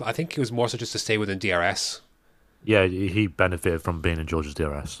battle. I think it was more so just to stay within DRS. Yeah, he benefited from being in George's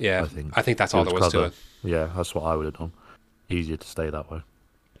DRS. Yeah, I think that's all there was to it. Yeah, that's what I would have done. Easier to stay that way.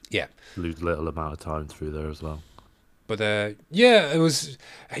 Yeah. Lose little amount of time through there as well. But yeah, it was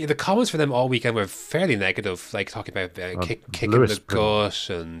the comments for them all weekend were fairly negative, like talking about kicking Lewis the gut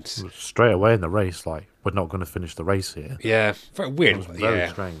and straight away in the race, like we're not going to finish the race here. yeah, very weird. It was very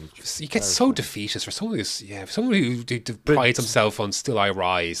yeah. strange. You get so defeatist for someone who prides himself on still I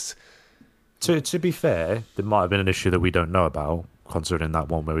rise. To be fair, there might have been an issue that we don't know about, considering that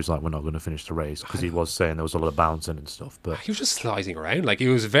one where he's like, we're not going to finish the race, because he was saying there was a lot of bouncing and stuff. But He was just sliding around like it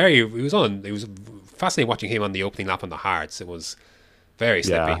was fascinating watching him on the opening lap on the hards. It was very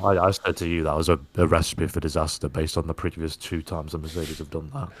slippy. yeah, I said to you that was a recipe for disaster based on the previous 2 times the Mercedes have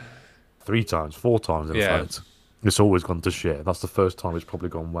done that. 3 times, 4 times in Yeah. fact. It's always gone to shit. That's the first time it's probably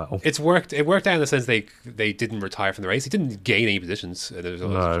gone well. It worked out in the sense they didn't retire from the race. He didn't gain any positions.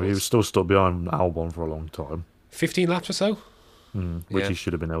 No, he was still stuck behind Albon for a long time, 15 laps or so. which Yeah. he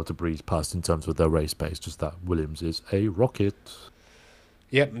should have been able to breeze past in terms of their race pace. Just that Williams is a rocket.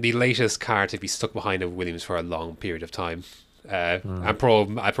 Yep, the latest car to be stuck behind a Williams for a long period of time. And poor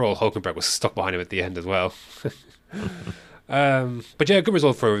old Hulkenberg was stuck behind him at the end as well. But yeah, good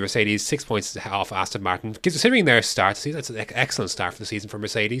result for Mercedes. 6 points off Aston Martin. Considering their start, see, that's an excellent start for the season for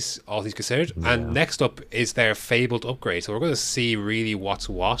Mercedes, all things considered. Yeah. And next up is their fabled upgrade. So we're going to see really what's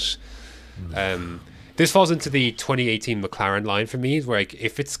what. This falls into the 2018 McLaren line for me, where like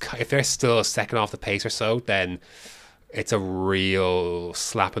if they're still a second off the pace or so, then it's a real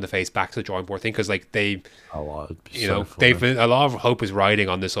slap in the face back to the drawing board thing, because like a lot of hope is riding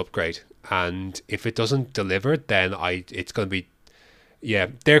on this upgrade, and if it doesn't deliver, then it's going to be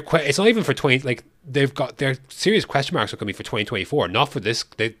it's not even for 20, like they've got their serious question marks are going to be for 2024, not for this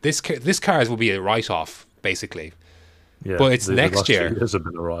cars will be a write-off basically. Yeah, but it's next year. It has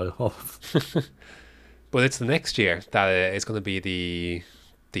been a write-off. But it's the next year that is going to be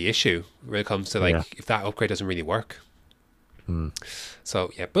the issue when it comes to if that upgrade doesn't really work.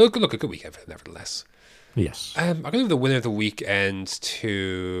 So yeah, but look, a good weekend for them nevertheless. Yes. I'm going to give the winner of the weekend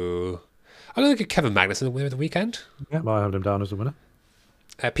to... I'm going to give Kevin Magnussen the winner of the weekend. Yeah, I have him down as the winner.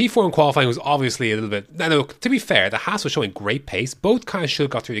 P4 in qualifying was obviously a little bit... No, to be fair, the Haas was showing great pace. Both cars should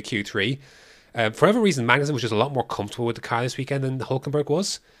have got through the Q3. For whatever reason, Magnussen was just a lot more comfortable with the car this weekend than Hulkenberg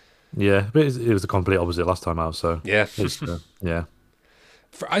was. Yeah, but it was the complete opposite last time out, so... Yeah. Yeah.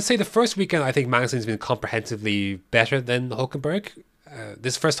 I'd say the first weekend, I think Magnussen's been comprehensively better than Hulkenberg.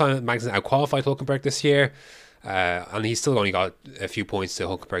 This is the first time Magnussen out-qualified Hulkenberg this year, and he's still only got a few points to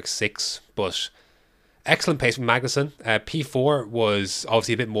Hulkenberg's 6, but excellent pace from Magnussen. P4 was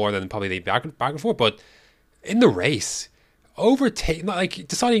obviously a bit more than probably they bargained for, but in the race,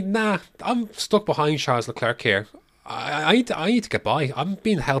 deciding, I'm stuck behind Charles Leclerc here. I need to get by. I'm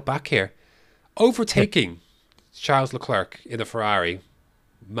being held back here. Overtaking Charles Leclerc in a Ferrari.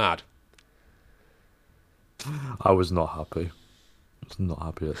 Mad. I was not happy. I was not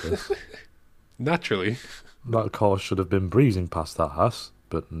happy at this. Naturally. That car should have been breezing past that Haas,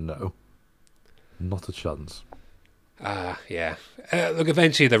 but no. Not a chance. Yeah. Look,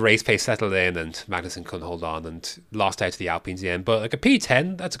 eventually the race pace settled in and Magnussen couldn't hold on and lost out to the Alpines in the end. But like a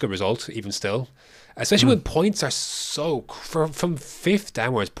P10, that's a good result, even still. Especially when points are so... From 5th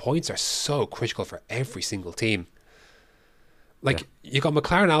downwards, points are so critical for every single team. You got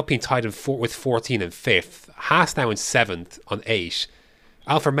McLaren Alpine tied with 14 and 5th. Haas now in 7th on 8.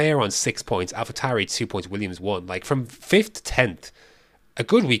 Alfa Romeo on 6 points. AlphaTauri 2 points. Williams 1. Like from 5th to 10th, a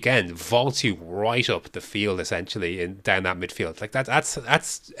good weekend vaults you right up the field essentially down that midfield. Like that's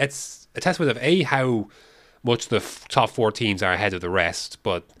it's a testament of how much the top 4 teams are ahead of the rest,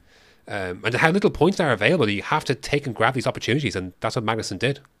 but and how little points are available. You have to take and grab these opportunities, and that's what Magnussen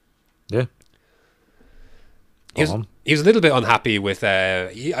did. Yeah. He was a little bit unhappy with... I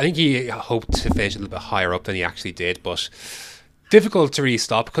think he hoped to finish a little bit higher up than he actually did, but difficult to really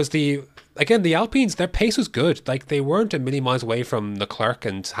stop because the Alpines, their pace was good. Like they weren't a million miles away from Leclerc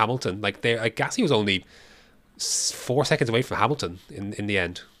and Hamilton. Like Gasly was only 4 seconds away from Hamilton in the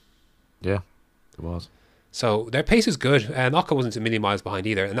end. Yeah, it was. So their pace is good. Ocon wasn't a million miles behind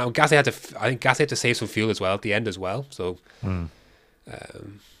either. And now Gasly had to save some fuel as well at the end as well. So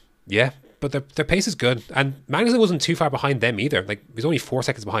yeah. But their pace is good. And Magnussen wasn't too far behind them either. Like, he was only 4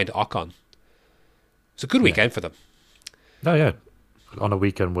 seconds behind Ocon. It's a good weekend for them. Oh, yeah. On a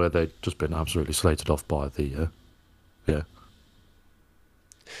weekend where they'd just been absolutely slated off by the...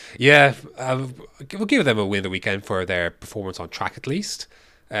 Yeah, we'll give them a win of the weekend for their performance on track at least.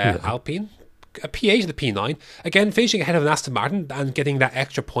 Alpine, a P8 and a P9. Again, finishing ahead of an Aston Martin and getting that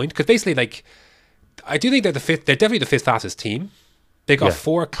extra point. Because basically, like, I do think they're definitely the 5th fastest team. They got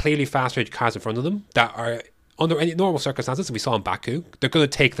 4 clearly faster cars in front of them that are, under any normal circumstances, we saw in Baku, they're going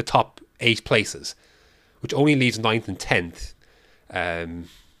to take the top 8 places, which only leaves 9th and 10th. And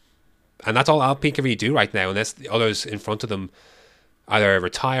that's all Alpine can really do right now, unless the others in front of them either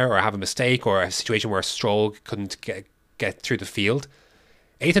retire or have a mistake or a situation where Stroll couldn't get through the field.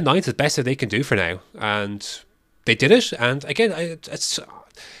 8th and 9th is the best that they can do for now. And they did it. And again,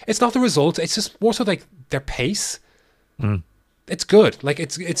 it's not the result. It's just more so like their pace. It's good. Like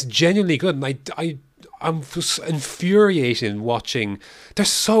it's genuinely good, and I'm just infuriated watching. They're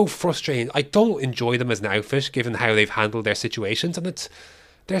so frustrating. I don't enjoy them as an outfit, given how they've handled their situations, and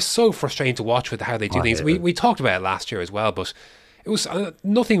they're so frustrating to watch with how they do things. We talked about it last year as well, but it was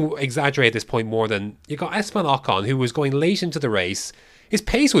nothing exaggerated at this point more than you got Esteban Ocon, who was going late into the race. His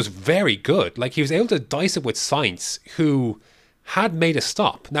pace was very good. Like he was able to dice it with Sainz, who had made a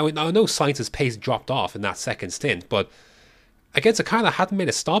stop. Now I know Sainz's pace dropped off in that second stint, but against a car that hadn't made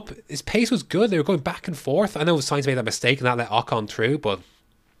a stop, his pace was good. They were going back and forth. I know Sainz made that mistake and that let Ocon through, but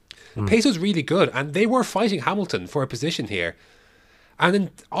pace was really good. And they were fighting Hamilton for a position here. And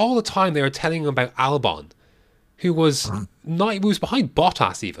then all the time they were telling him about Albon, who was behind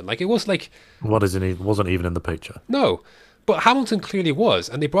Bottas even. Like it was like... wasn't even in the picture. No, but Hamilton clearly was.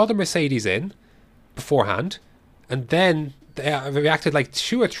 And they brought the Mercedes in beforehand. And then they reacted like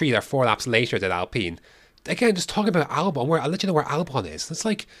 2 or 3 or 4 laps later than Alpine. Again, just talking about Albon, I'll let you know where Albon is. It's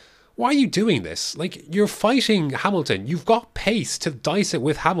like, Why are you doing this? Like, you're fighting Hamilton. You've got pace to dice it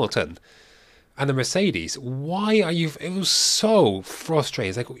with Hamilton and the Mercedes. Why are you? It was so frustrating.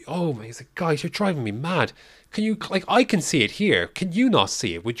 It's like, oh my, it's like, guys, you're driving me mad. Can you, like, I can see it here. Can you not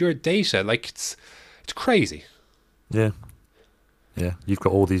see it with your data? Like, it's crazy. Yeah. Yeah, you've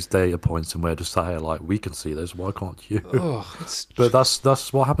got all these data points, and we're just sat here like, we can see this. Why can't you? Oh, it's... But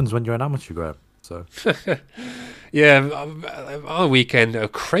that's what happens when you're an amateur, Graham. So yeah, on the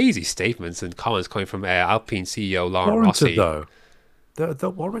weekend, crazy statements and comments coming from Alpine CEO Laurent Rossi. Though, they're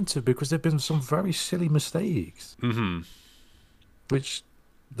warranted because there've been some very silly mistakes, which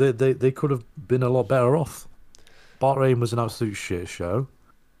they could have been a lot better off. Bahrain was an absolute shit show.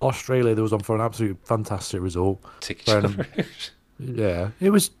 Australia, they was on for an absolute fantastic result. Yeah,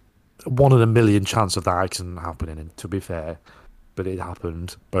 it was 1 in a million chance of that accident happening, and to be fair, but it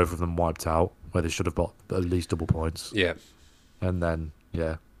happened. Both of them wiped out where they should have got at least double points. Yeah. And then,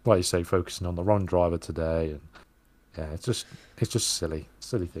 yeah, like you say, focusing on the wrong driver today, and yeah, it's just silly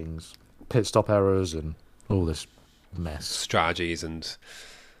things, pit stop errors, and all this mess, strategies, and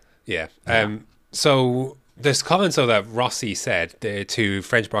yeah. So there's comments though that Rossi said to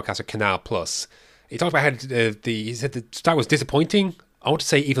French broadcaster Canal Plus. He talked about how he said the start was disappointing. I want to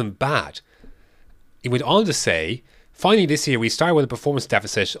say even bad. He went on to say, finally this year we started with a performance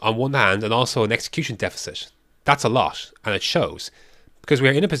deficit on one hand and also an execution deficit. That's a lot, and it shows. Because we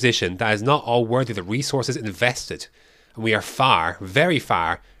are in a position that is not all worthy of the resources invested. And we are far, very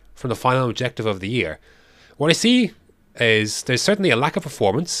far, from the final objective of the year. What I see is there's certainly a lack of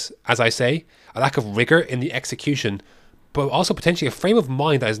performance, as I say, a lack of rigour in the execution, but also potentially a frame of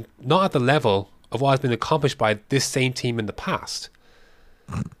mind that is not at the level of what has been accomplished by this same team in the past.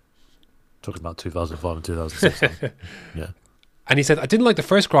 Talking about 2005 and 2006. Yeah. And he said, I didn't like the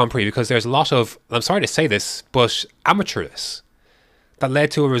first Grand Prix because there's a lot of, I'm sorry to say this, but amateurness that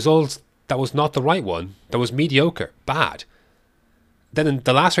led to a result that was not the right one, that was mediocre, bad. Then in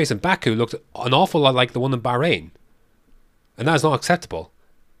the last race in Baku looked an awful lot like the one in Bahrain. And that is not acceptable.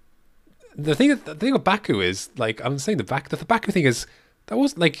 The thing with Baku is, like, I'm saying the Baku thing is, that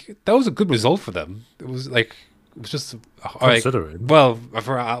was a good result for them. It was just considering. Like, well,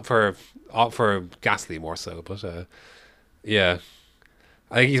 for Gasly more so, but yeah,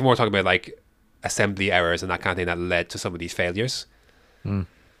 I think he's more talking about like assembly errors and that kind of thing that led to some of these failures.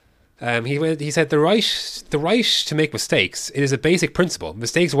 He said the right to make mistakes. It is a basic principle.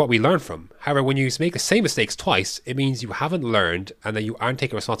 Mistakes are what we learn from. However, when you make the same mistakes twice, it means you haven't learned and that you aren't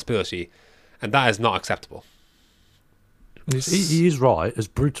taking responsibility, and that is not acceptable. He is right, as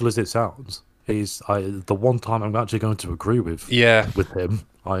brutal as it sounds. The one time I'm actually going to agree with him.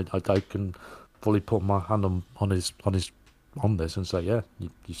 I can fully put my hand on this and say, yeah,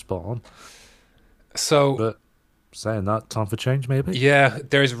 you spot on. So, but saying that, time for change, maybe. Yeah,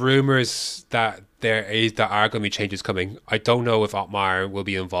 there's rumors that there are going to be changes coming. I don't know if Otmar will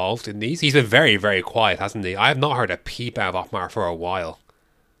be involved in these. He's been very, very quiet, hasn't he? I have not heard a peep out of Otmar for a while.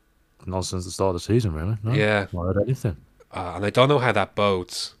 Not since the start of the season, really. No, yeah, not heard anything. And I don't know how that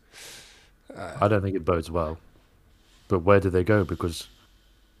bodes. I don't think it bodes well. But where do they go? Because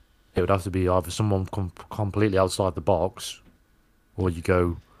it would have to be either someone completely outside the box, or you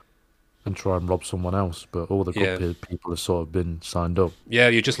go and try and rob someone else. But all the good people have sort of been signed up. Yeah,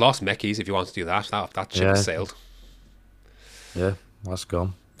 you just lost Mekis if you want to do that. That ship has sailed. Yeah, that's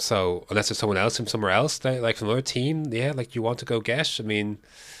gone. So unless there's someone else from somewhere else, like from another team, like you want to go get. I mean,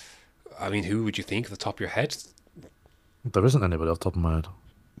 who would you think at the top of your head? There isn't anybody off the top of my head.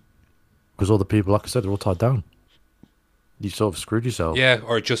 Because all the people, like I said, they're all tied down. You sort of screwed yourself. Yeah,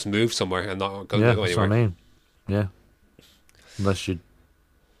 or just move somewhere and not go anywhere. Yeah, that's what I mean. Yeah. Unless you,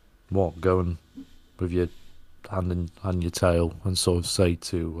 go and with your hand in your tail and sort of say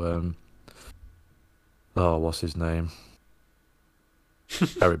to, what's his name?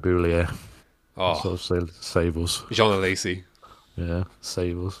 Eric Boulier. Sort of say, save us. Jean Alesi. Yeah,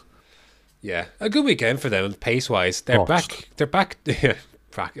 save us. Yeah, a good weekend for them pace-wise. They're back. They're back.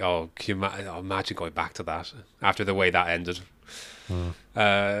 Oh, can you imagine going back to that after the way that ended?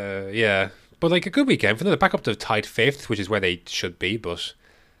 Yeah, but like a good weekend for them. They're back up to tied 5th, which is where they should be. But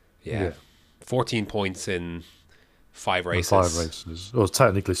yeah. 14 points in 5 races. 5 races. Well,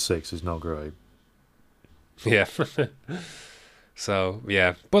 technically 6 is not great. Yeah. So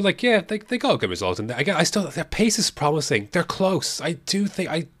yeah, but like they got a good result, and I still their pace is promising. They're close. I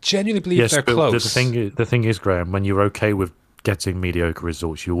genuinely believe they're close. The thing is, Graham, when you're okay with getting mediocre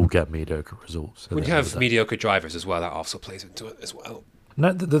results, you will get mediocre results. When you have mediocre drivers as well, that also plays into it as well.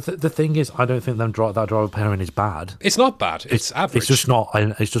 No, the thing is, I don't think that driver pairing is bad. It's not bad. It's average. It's just not.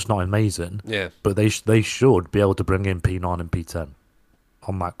 It's just not amazing. Yeah. But they should be able to bring in P9 and P10.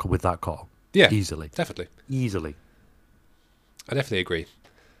 on that with that car. Yeah, easily, definitely. I definitely agree.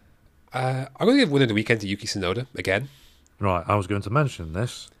 I'm going to give winner of the weekend to Yuki Tsunoda again. Right, I was going to mention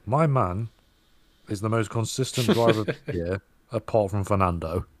this. My man is the most consistent driver here, apart from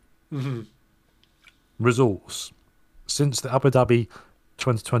Fernando. Mm-hmm. Results since the Abu Dhabi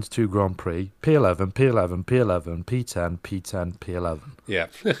 2022 Grand Prix: P11, P11, P11, P10, P10, P11. Yeah,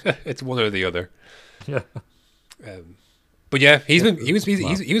 it's one or the other. Yeah. But yeah, he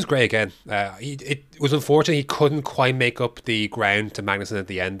was great again. It was unfortunate he couldn't quite make up the ground to Magnussen at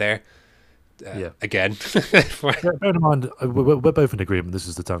the end there. Again. Bear in mind, we're both in agreement. This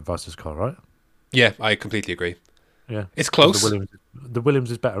is the 10th fastest car, right? Yeah, I completely agree. Yeah, it's close. The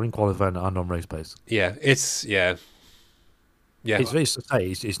Williams is better in qualifying and on race pace. Yeah, it's It's very to say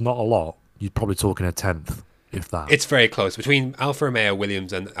it's not a lot. You're probably talking a 10th, if that. It's very close between Alfa Romeo,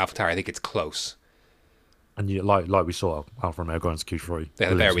 Williams, and AlphaTauri. I think it's close. And you like we saw Alfa Romeo going to Q3. They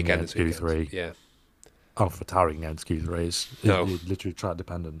had a better weekend this weekend. Q3. Yeah. AlphaTauri going to Q3 is literally track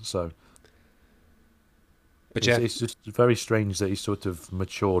dependent. So. But it's just very strange that he's sort of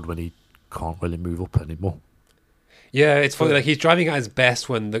matured when he can't really move up anymore. Yeah, it's funny. Like he's driving at his best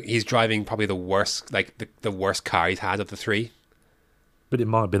when he's driving probably the worst, like the worst car he's had of the three. But it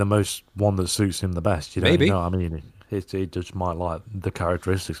might be the most one that suits him the best. You don't Maybe. know. I mean, he just might like the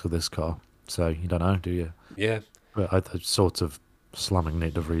characteristics of this car. So you don't know, do you? Yeah. But I sort of slamming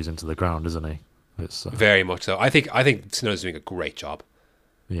Nyck de Vries into the ground, isn't he? It's very much so. I think Tsunoda's doing a great job.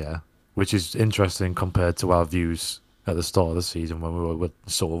 Yeah, which is interesting compared to our views at the start of the season when we were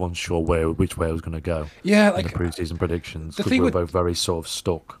sort of unsure which way it was going to go. Yeah, like in the pre-season predictions, because we we were both very sort of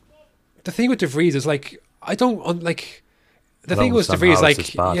stuck. The thing with de Vries is like I don't like. The thing was de Vries like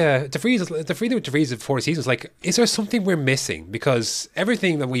de Vries the freedom with de Vries before the season is like, is there something we're missing? Because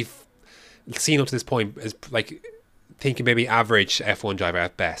everything that we've seen up to this point is like thinking maybe average F1 driver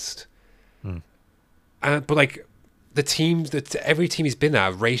at best. But like the teams that every team he's been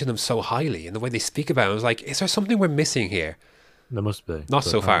at rated him so highly, and the way they speak about him is like, is there something we're missing here? There must be. Not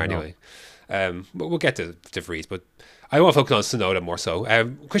so far anyway. But we'll get to de Vries, but I want to focus on Tsunoda more so.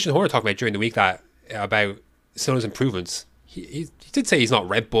 Christian Horner talked about during the week about Tsunoda's improvements. He did say he's not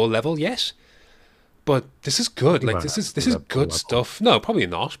Red Bull level yet, but this is good. Like this is good stuff. No, probably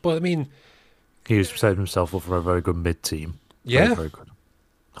not. But I mean, he was setting himself up for a very good mid team. Yeah, very good.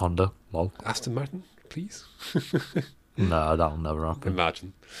 Honda, lol. Aston Martin, please. No, that'll never happen.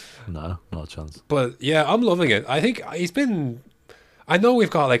 Imagine. No, not a chance. But yeah, I'm loving it. I think he's been. I know we've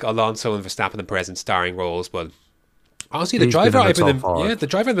got like Alonso and Verstappen and Perez in starring roles, but honestly, the driver I've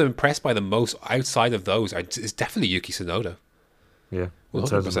been impressed by the most outside of those is definitely Yuki Tsunoda. Yeah,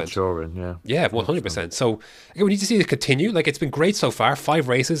 100%. Maturing, yeah, 100%. So again, we need to see it continue. Like, it's been great so far. 5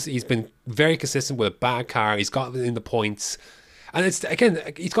 races, he's been very consistent with a bad car. He's got in the points, and it's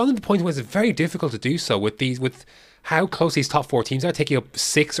he's gotten to the point where it's very difficult to do so with how close these top 4 teams are, taking up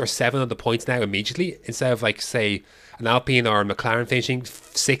 6 or 7 of the points now immediately, instead of like say an Alpine or a McLaren finishing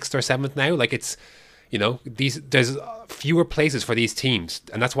 6th or 7th now. Like, it's, you know, there's fewer places for these teams,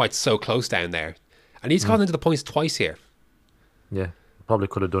 and that's why it's so close down there. And he's gotten into the points twice here. Yeah, probably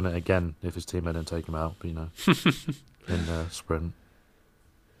could have done it again if his teammate didn't take him out, but, you know, in the sprint.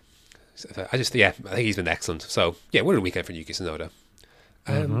 I think he's been excellent. So, yeah, what a weekend for Yuki Tsunoda.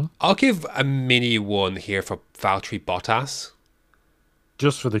 I'll give a mini one here for Valtteri Bottas.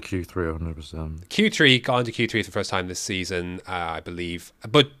 Just for the Q3, 100%. Q3, got into Q3 for the first time this season, I believe.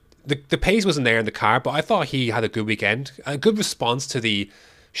 But the pace wasn't there in the car, but I thought he had a good weekend. A good response to the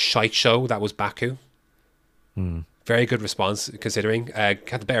shite show that was Baku. Very good response, considering. Had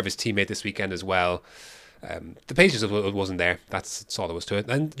the better of his teammate this weekend as well. The pace just wasn't there. That's all there was to it.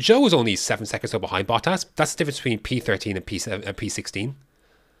 And Joe was only 7 seconds behind Bottas. That's the difference between P13 and P16.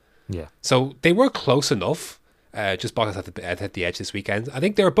 Yeah. So they were close enough. Just Bottas had the edge this weekend. I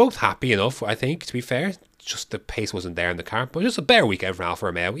think they were both happy enough, I think, to be fair. Just the pace wasn't there in the car. But just a better weekend for Alfa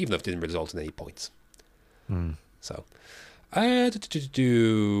Romeo, even if it didn't result in any points. So, where do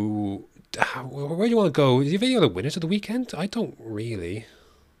you want to go? Do you have any other winners of the weekend? I don't really.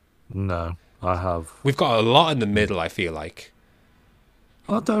 No, I have. We've got a lot in the middle, I feel like.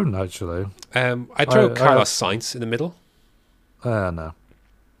 I don't, actually. I'd throw Carlos Sainz in the middle. No.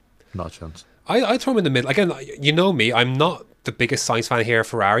 Not a chance. I'd throw him in the middle. Again, you know me, I'm not the biggest Sainz fan here at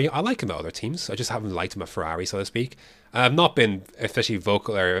Ferrari. I like him at other teams. I just haven't liked him at Ferrari, so to speak. I've not been especially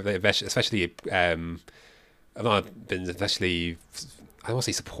vocal, or especially... I've not been especially... I don't want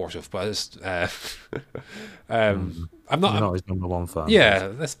to say supportive, but I just... I'm not... You're not his number one fan. Yeah,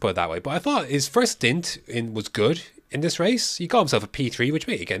 let's put it that way. But I thought his first stint was good in this race. He got himself a P3, which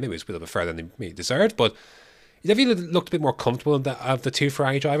maybe was a little bit further than he deserved, but he definitely looked a bit more comfortable of the two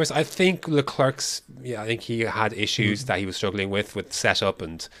Ferrari drivers. I think Leclerc's, I think he had issues that he was struggling with setup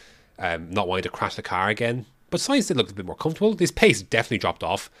and not wanting to crash the car again. But Sainz did look a bit more comfortable. His pace definitely dropped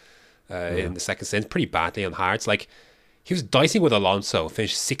off in the second stint pretty badly on hards. Like, he was dicing with Alonso,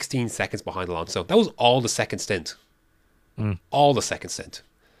 finished 16 seconds behind Alonso. That was all the second stint. All the second stint.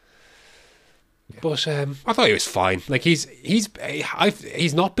 But I thought he was fine. Like,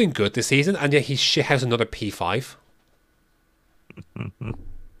 he's not been good this season, and yet he's shithoused another P5. Do you know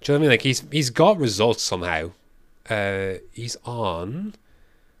what I mean? Like, he's got results somehow. He's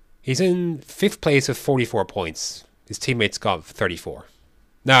in 5th place with 44 points. His teammates got 34.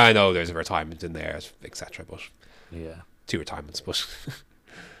 Now I know there's a retirement in there, etc. But yeah, 2 retirements. But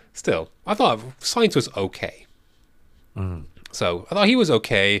still, I thought Sainz was okay. So I thought he was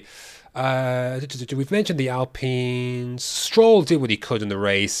okay. We've mentioned the Alpine. Stroll did what he could in the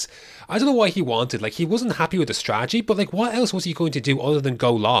race. I don't know what he wanted. Like, he wasn't happy with the strategy, but like, what else was he going to do other than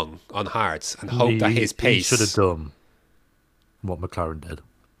go long on hards and hope that his pace... He should have done what McLaren did.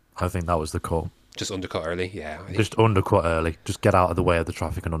 I think that was the call. Just undercut early, yeah. Just undercut early. Just get out of the way of the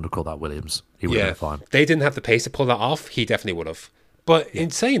traffic and undercut that Williams. He would have been fine. They didn't have the pace to pull that off. He definitely would have. But in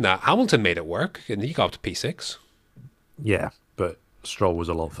saying that, Hamilton made it work, and he got up to P6. Yeah, but Stroll was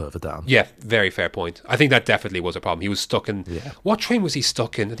a lot further down. Yeah, very fair point. I think that definitely was a problem. He was stuck in... Yeah. What train was he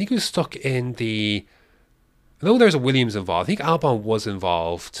stuck in? I think he was stuck in the... I know there's a Williams involved. I think Albon was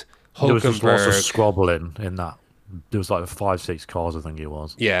involved. There was just lots of Hulkenberg. squabbling in that. There was like 5-6 cars, I think it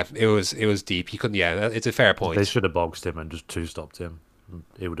was. Yeah, it was deep. He couldn't... Yeah, it's a fair point. They should have boxed him and just two-stopped him.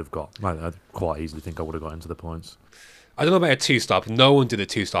 It would have got... I quite easily think I would have got into the points. I don't know about a 2-stop. No one did a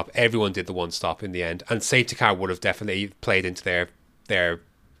 2-stop. Everyone did the 1-stop in the end. And safety car would have definitely played into their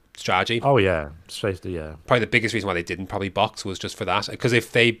strategy. Oh, yeah. Safety, yeah. Probably the biggest reason why they didn't probably box was just for that. Because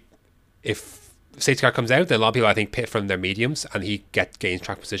if safety car comes out, then a lot of people, I think, pit from their mediums and he gains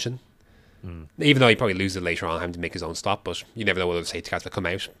track position. Even though he probably loses later on having to make his own stop, but you never know whether the safety cars will come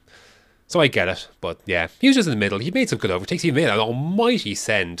out. So I get it. But yeah, he was just in the middle. He made some good overtakes. He made an almighty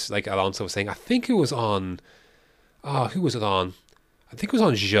send, like Alonso was saying. I think it was on... who was it on? I think it was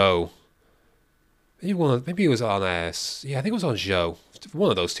on Zhou. Maybe it was on... I think it was on Zhou. One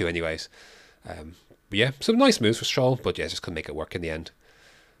of those two anyways. But yeah, some nice moves for Stroll, but yeah, just couldn't make it work in the end.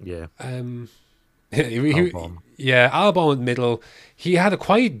 Yeah. Albon. Yeah, Albon in the middle. He had a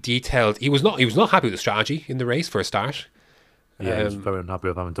quite detailed... He was not happy with the strategy in the race for a start. Yeah, he was very unhappy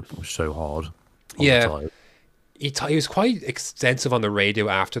with having to push so hard. Yeah. He was quite extensive on the radio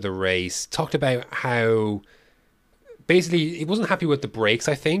after the race. Talked about how... Basically, he wasn't happy with the brakes,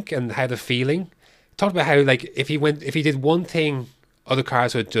 I think, and how the feeling. Talked about how, like, if he did one thing, other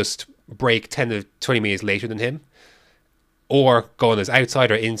cars would just brake 10 to 20 meters later than him, or go on his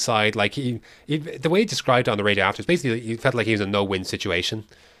outside or inside. Like, the way he described it on the radio after, basically, he felt like he was in a no-win situation.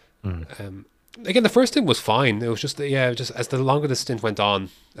 Again, the first stint was fine. It was just as the longer the stint went on,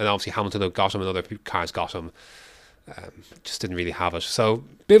 and obviously Hamilton got him and other cars got him, just didn't really have it. So,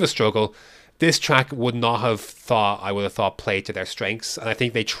 bit of a struggle. This track would not have I would have thought, played to their strengths. And I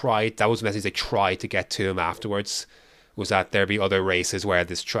think they tried, that was the message they tried to get to him afterwards, was that there'd be other races where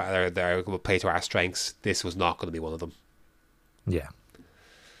this track will play to our strengths. This was not going to be one of them. Yeah.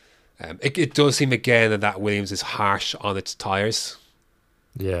 It does seem again that Williams is harsh on its tyres.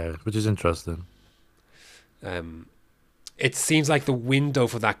 Yeah, which is interesting. It seems like the window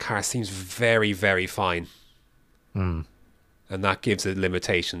for that car seems very, very fine. And that gives it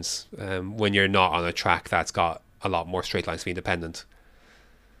limitations when you're not on a track that's got a lot more straight line speed dependent.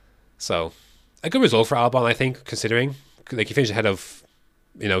 So, a good result for Albon, I think, considering. Like, he finished ahead of,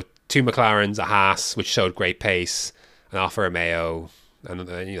 2 McLarens, a Haas, which showed great pace, an Alfa Romeo, and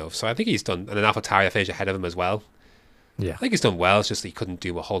so I think he's done, and an AlphaTauri that finished ahead of him as well. Yeah. I think he's done well, it's just that he couldn't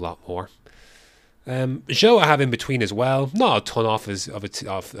do a whole lot more. Zhou I have in between as well. Not a ton off his pace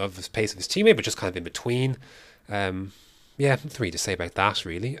of his teammate, but just kind of in between. Yeah, nothing really to say about that,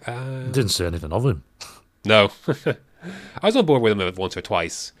 really. Didn't say anything of him. No. I was on board with him once or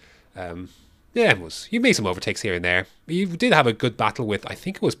twice. Yeah, he made some overtakes here and there. He did have a good battle with, I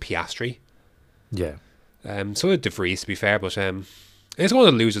think it was Piastri. Yeah. So did Vries, to be fair, but it's one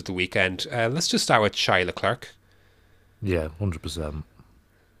of the losers of the weekend. Let's just start with Charlie Leclerc. Yeah, 100%.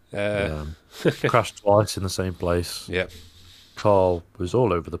 Crashed twice in the same place. Yeah. Carl was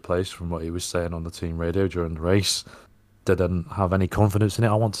all over the place from what he was saying on the team radio during the race. Didn't have any confidence in it,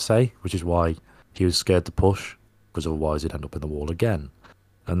 I want to say, which is why he was scared to push, because otherwise he'd end up in the wall again.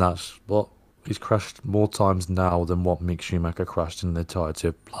 And that's what he's crashed more times now than what Mick Schumacher crashed in the entire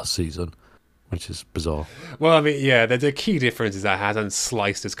tip last season, which is bizarre. Well, I mean, yeah, the key difference is that he hasn't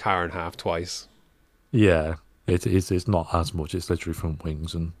sliced his car in half twice. Yeah, It's not as much. It's literally front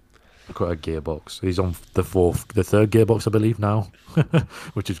wings and quite a gearbox. He's on the third gearbox, I believe now,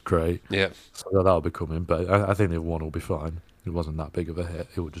 which is great. Yeah. So that'll be coming. But I think the other one will be fine. It wasn't that big of a hit.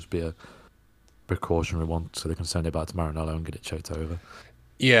 It would just be a precautionary one, so they can send it back to Maranello and get it checked over.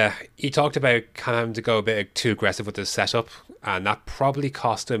 Yeah, he talked about kind of having to go a bit too aggressive with the setup, and that probably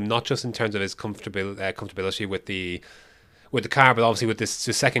cost him not just in terms of his comfortability with the car, but obviously with this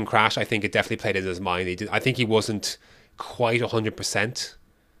second crash. I think it definitely played in his mind. I think he wasn't quite 100%.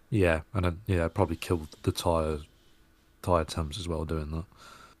 Yeah, and then, it probably killed the tire temps as well doing that.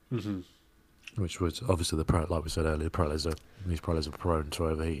 Mm-hmm. Which was obviously like we said earlier, these Pirellis are prone to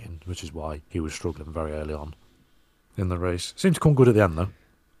overheating, which is why he was struggling very early on in the race. Seemed to come good at the end though.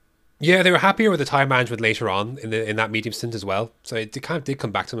 Yeah, they were happier with the tire management later on in that medium stint as well. So it kind of did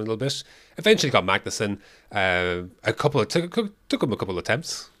come back to them a little bit. Eventually got Magnussen. Took him a couple of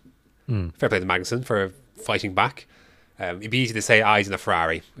attempts. Fair play to Magnussen for fighting back. It'd be easy to say, he's in a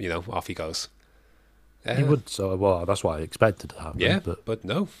Ferrari. Off he goes. He would. So well, that's what I expected to happen. Yeah, but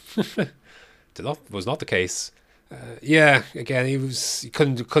no, was not the case. Again, he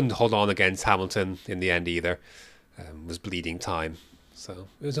couldn't hold on against Hamilton in the end either. Was bleeding time. So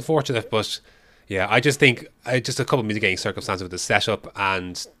it was unfortunate, but yeah, I just think just a couple of mitigating circumstances with the setup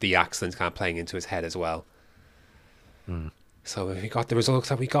and the accident kind of playing into his head as well. So we got the results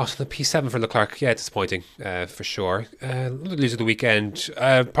that we got on the P7 for Leclerc. Yeah, disappointing for sure. Loser of the weekend,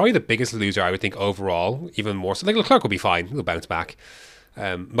 probably the biggest loser I would think overall, even more so. Like Leclerc will be fine, he'll bounce back.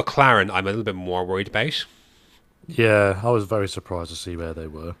 McLaren, I'm a little bit more worried about. Yeah, I was very surprised to see where they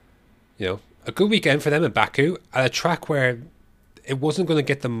were. A good weekend for them in Baku at a track where it wasn't going to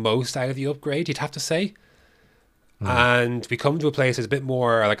get the most out of the upgrade, you'd have to say. And we come to a place that's a bit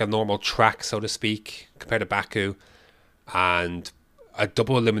more like a normal track, so to speak, compared to Baku. And a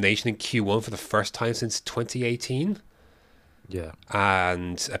double elimination in Q1 for the first time since 2018. Yeah.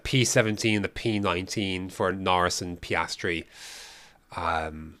 And a P17 and a P19 for Norris and Piastri.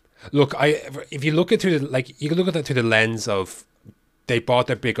 Look, if you look at you can look at that through the lens of they bought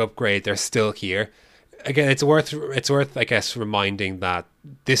their big upgrade, they're still here. Again, it's worth I guess reminding that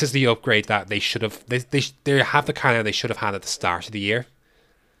this is the upgrade that they should have. They have the car now they should have had at the start of the year.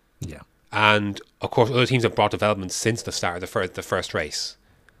 Yeah. And of course, other teams have brought developments since the start of the first race.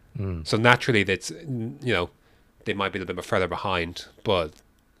 So naturally, that's they might be a little bit further behind. But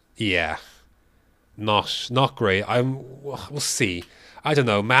yeah, not great. We'll see. I don't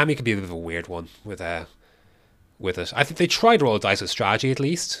know. Miami could be a bit of a weird one with it. I think they tried to roll the dice with strategy at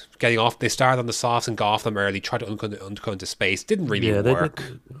least. Getting off, they started on the softs and got off them early. Tried to undercut into space. Didn't really work.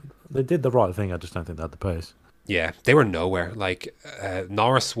 They did the right thing. I just don't think they had the pace. Yeah, they were nowhere. Like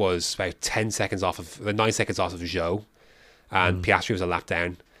Norris was about 9 seconds off of Zhou, and Piastri was a lap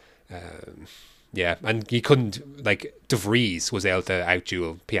down. And he couldn't De Vries was able to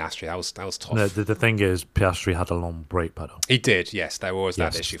outduel Piastri. That was tough. No, the thing is, Piastri had a long brake pedal. He did, yes. There was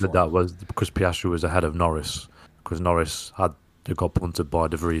that issue. That was because Piastri was ahead of Norris. Because Norris got punted by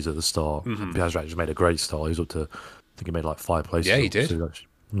De Vries at the start. Piastri actually made a great start. He was up to, I think he made like 5 places. Yeah, he did. So he actually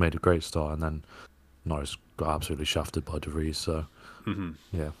made a great start, and then Norris got absolutely shafted by De Vries. So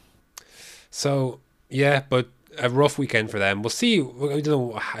yeah. So yeah, but a rough weekend for them. We'll see. I don't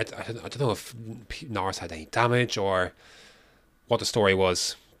know. I don't know if Norris had any damage or what the story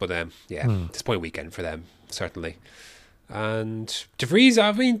was, but disappointing weekend for them certainly. And De Vries,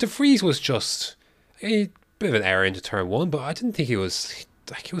 De Vries was just a bit of an error into turn 1, but I didn't think he was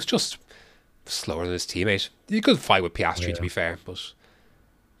just slower than his teammate. He could fight with Piastri to be fair, but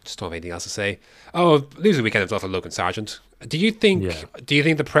just don't have anything else to say. Oh, losing weekend of Logan Sargeant. Do you think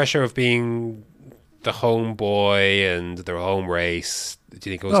the pressure of being the home boy and their home race, do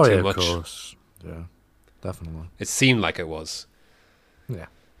you think it was too much? Of course. Yeah, definitely. It seemed like it was. Yeah.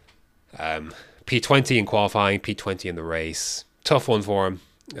 P20 in qualifying, P20 in the race. Tough one for him.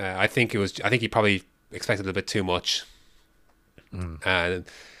 I think he probably expected a little bit too much. And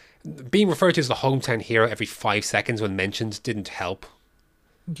being referred to as the hometown hero every 5 seconds when mentioned didn't help.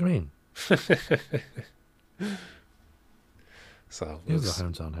 What do you mean? So he was a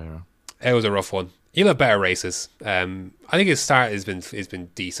hometown hero. It was a rough one. He'll have better races. I think his start has been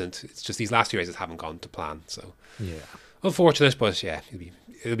decent. It's just these last 2 races haven't gone to plan. So yeah, unfortunate, but yeah,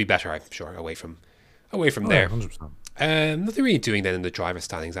 it'll be better, I'm sure, away from there. 100%. Nothing really doing then in the driver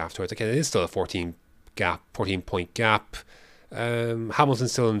standings afterwards. Again, it is still a 14 point gap.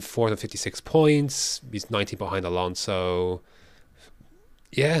 Hamilton's still in 4th with 56 points. He's 19 behind Alonso.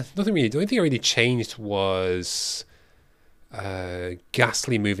 Yeah, nothing really. The only thing that really changed was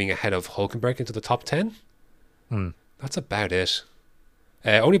Gasly moving ahead of Hulkenberg into the top 10. That's about it.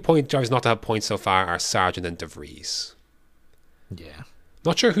 Only point drivers not to have points so far are Sargeant and Vries. Yeah.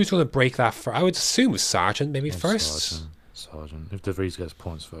 Not sure who's going to break that for. I would assume Sargeant maybe first. Sargeant. If De Vries gets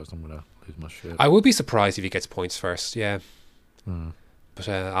points first, I'm gonna lose my shit. I would be surprised if he gets points first. Yeah. Hmm. But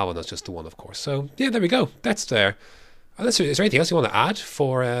Albon's just the one, of course. So yeah, there we go. That's there. Is there anything else you want to add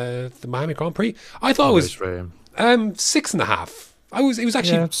for the Miami Grand Prix? I thought it was 6.5. It was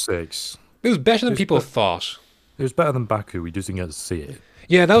actually 6. It was better than people thought. It was better than Baku. We just didn't get to see it.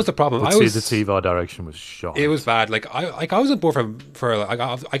 Yeah, that was the problem. The TVR direction was shot. It was bad. I was on board for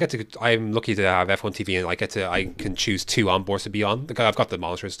I'm lucky to have F1 TV and I can choose 2 onboards to be on. I've got the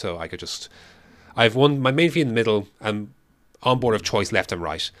monitors, so I could just. I've one my main feed in the middle and onboard of choice left and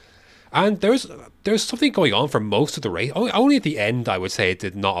right. And there's something going on for most of the race. Only at the end, I would say, it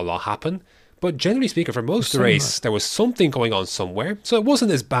did not a lot happen. But generally speaking, for most of the race, there was something going on somewhere. So it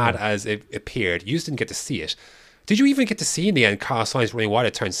wasn't as bad as it appeared. You just didn't get to see it. Did you even get to see in the end Carlos Sainz running wide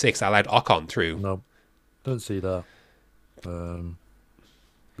at turn 6 that allowed Ocon through? No, don't see that.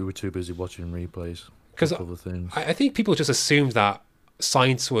 We were too busy watching replays. Because I think people just assumed that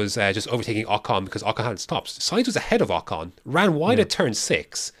Sainz was just overtaking Ocon because Ocon hadn't stopped. Sainz was ahead of Ocon, ran wide at turn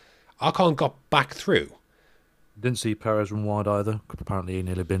 6. Ocon got back through. Didn't see Perez run wide either. Apparently he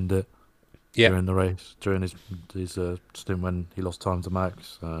nearly binned it during the race, during his stint when he lost time to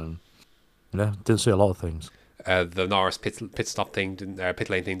Max. Didn't see a lot of things. The Norris pit stop thing, pit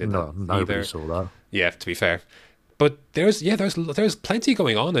lane thing didn't nobody either. saw that. Yeah, to be fair. But there's plenty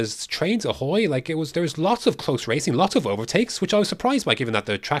going on. There's trains ahoy. There was lots of close racing, lots of overtakes, which I was surprised by, given that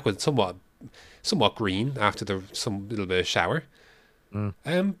the track was somewhat green after some little bit of shower.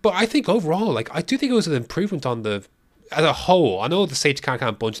 But I think overall, I do think it was an improvement on as a whole. I know the safety car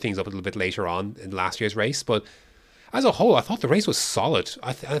can't bunch things up a little bit later on in last year's race, but as a whole, I thought the race was solid.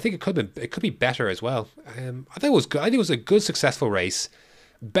 I think it could be better as well. I think it was good. I think it was a good, successful race,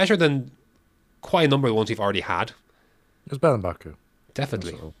 better than quite a number of the ones we've already had. It was better than Baku.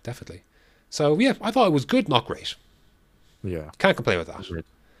 Definitely. So yeah, I thought it was good, not great. Yeah, can't complain with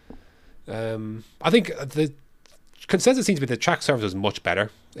that. I think the consensus seems to be the track surface was much better.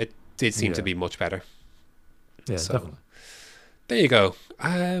 It did seem to be much better. Yeah, so, definitely. There you go.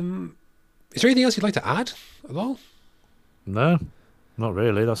 Is there anything else you'd like to add at all? No, not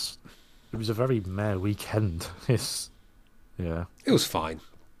really. It was a very meh weekend. It was fine.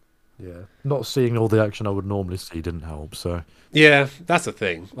 Yeah, not seeing all the action I would normally see didn't help. So yeah, that's the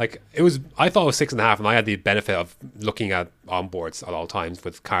thing. I thought it was 6.5, and I had the benefit of looking at onboards at all times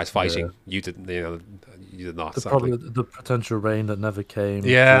with cars fighting. Yeah. You didn't, you did not. The potential rain that never came.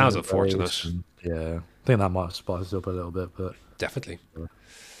 Yeah, that was unfortunate. I think that might have spiced it up a little bit, but definitely.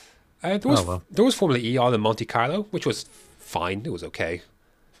 There was Formula E on in Monte Carlo, which was fine. It was okay.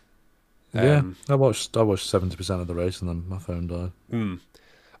 I watched 70% of the race, and then my phone died.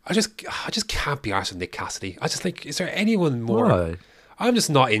 I just can't be arsed with Nyck Cassidy. I just think, is there anyone more? Why? I'm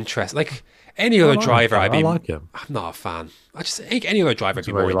just not interested. Any other driver, I like him. I'm not a fan. I just think any other driver would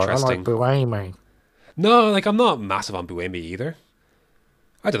be more interesting. I like Buemi. No, I'm not massive on Buemi either.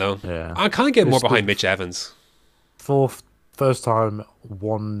 I don't know. Yeah. I can't get more behind Mitch Evans. First time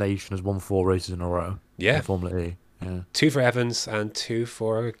one nation has won 4 races in a row. Yeah. In Formula E. Yeah. 2 for Evans and 2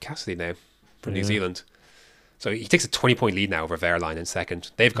 for Cassidy now from New Zealand. So he takes a 20-point lead now over Wehrlein in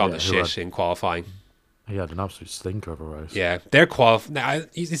second. They've gone to shit in qualifying. He had an absolute stinker of a race. Yeah,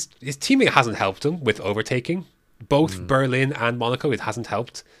 his teammate hasn't helped him with overtaking. Both Berlin and Monaco, it hasn't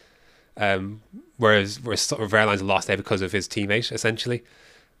helped. Whereas Wehrlein's lost there because of his teammate, essentially.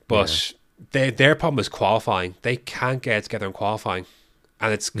 But their problem is qualifying. They can't get it together in qualifying,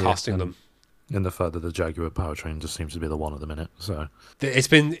 and it's costing them. And the fact that the Jaguar powertrain just seems to be the one at the minute. So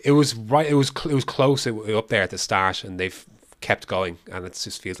it was close up there at the start, and they've kept going, and it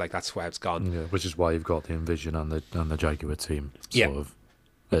just feels like that's where it's gone. Yeah, which is why you've got the Envision and the Jaguar team sort of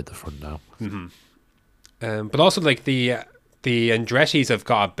at the front now. Mm-hmm. But also the Andretti's have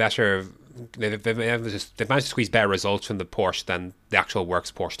got a better. They've managed to squeeze better results from the Porsche than the actual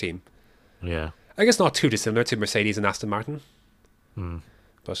works Porsche team. Yeah, I guess not too dissimilar to Mercedes and Aston Martin.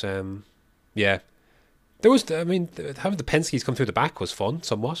 But yeah, there was. I mean, having the Penske's come through the back was fun,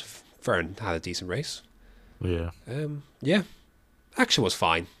 somewhat. Vern had a decent race. Yeah. Yeah. Action was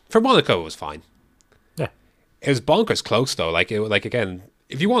fine. For Monaco, it was fine. Yeah. It was bonkers close though. Again,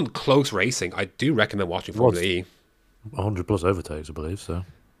 if you want close racing, I do recommend watching Formula E. 100 plus overtakes, I believe. So.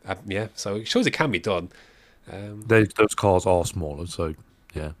 Yeah. So it shows it can be done. Those cars are smaller, so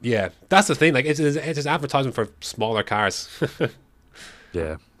yeah. Yeah, that's the thing. It is advertisement for smaller cars.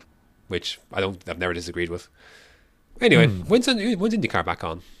 Yeah. Which I've never disagreed with. Anyway, when's IndyCar back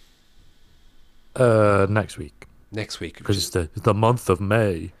on? Next week. Next week. Because it's the month of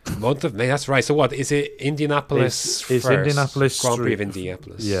May. Month of May, that's right. So what, is it Indianapolis It's first? Indianapolis Grand Prix of Street-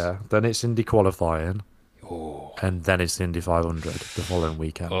 Indianapolis. Yeah, then it's Indy qualifying, Oh, and then it's the Indy 500 the following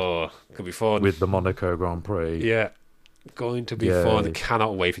weekend could be fun. with the Monaco Grand Prix. Yeah, going to be Yeah. fun. I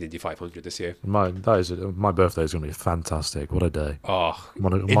cannot wait for the Indy 500 this year. My birthday is going to be fantastic. What a day! Oh,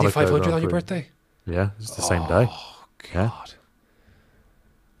 Monaco Indy 500 Grand on your Prix. birthday? Yeah, it's the same day. Oh, Yeah. God.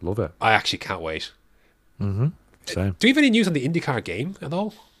 Love it. I actually can't wait. Same. Do you have any news on the IndyCar game at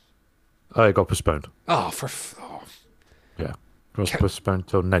all? Oh, it got postponed. Oh, Yeah, it was postponed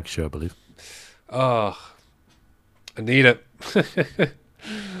till next year, I believe. I need it.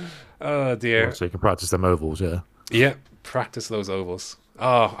 Oh, dear. So you can practice them ovals. Yeah. Yeah, practice those ovals.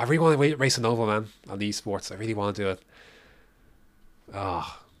 Oh, I really want to race an oval, man, on the esports. I really want to do it.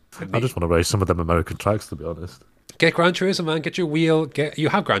 Oh, I just want to race some of them American tracks, to be honest. get Gran Turismo, man. Get your wheel. You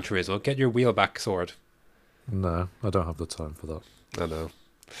have Gran Turismo. Get your wheel back sword. No, I don't have the time for that. I know.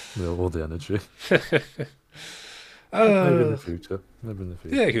 All the energy. Maybe in the future.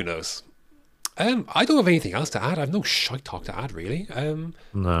 Yeah, who knows? I don't have anything else to add. I have no shite talk to add, really.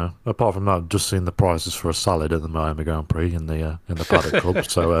 No, apart from that, I've just seen the prices for a salad at the Miami Grand Prix in the Paddock Club.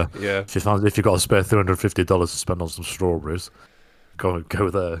 So Yeah. if you've got to spare $350 to spend on some strawberries, go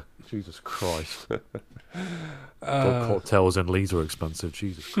there. Jesus Christ. Cocktails in Leeds are expensive.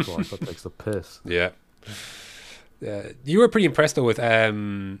 Jesus Christ, that takes the piss. Yeah. You were pretty impressed though with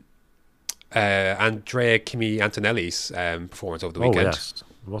Andrea Kimi Antonelli's performance over the weekend. Oh yes,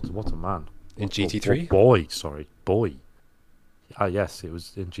 what a man. In GT3? Boy. Ah yes, it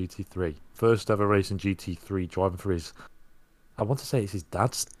was in GT3. First ever race in GT3, driving for his, I want to say it's his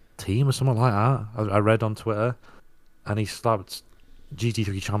dad's team or something like that. I read on Twitter, and he slapped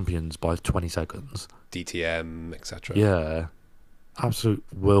GT3 champions by 20 seconds. DTM, etc. Yeah, absolute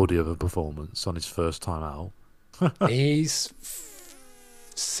worldy of a performance on his first time out. He's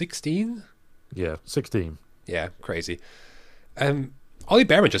 16? Yeah, 16. Yeah, crazy. Ollie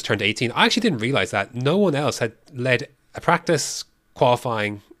Behrman just turned 18. I actually didn't realise that no one else had led a practice,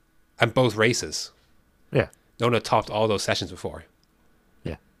 qualifying, and both races. Yeah. No one had topped all those sessions before.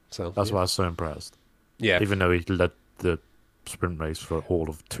 Yeah. So That's why I was so impressed. Yeah. Even though he led the sprint race for all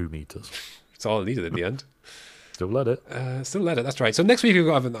of 2 meters. It's all it needed at the end. Still led it. Still led it, that's right. So next week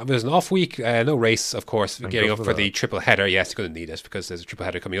there's an off week, no race, of course, getting God up for for the triple header. Yes, you're going to need it because there's a triple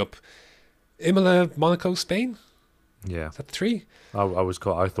header coming up. Imola, Monaco, Spain? Yeah. Is that 3? I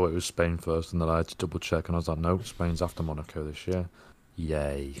thought it was Spain first, and then I had to double check, and I was like, no, Spain's after Monaco this year.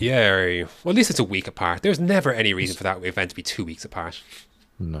 Yay. Yeah, well, at least it's a week apart. There's never any reason for that event to be 2 weeks apart.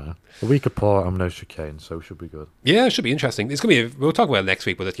 No. A week apart, I'm no chicane, so it should be good. Yeah, it should be interesting. It's going to be, we'll talk about it next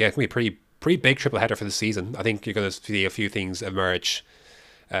week, but yeah, it's going to be a pretty big triple header for the season. I think you're going to see a few things emerge.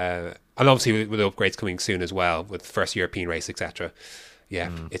 And obviously with upgrades coming soon as well, with first European race, etc. Yeah,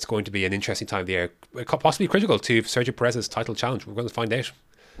 It's going to be an interesting time of the year. Possibly critical to Sergio Perez's title challenge. We're going to find out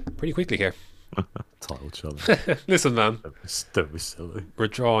pretty quickly here. Title challenge. Listen, man. Don't be silly.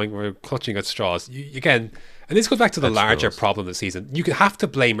 We're clutching at straws. Again, and this goes back to the larger problem this season. You have to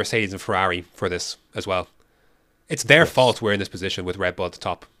blame Mercedes and Ferrari for this as well. It's their fault we're in this position with Red Bull at the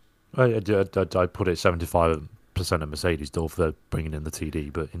top. I put it 75% of Mercedes still for bringing in the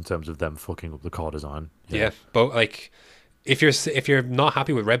TD, but in terms of them fucking up the car design. Yeah, but like, if you're not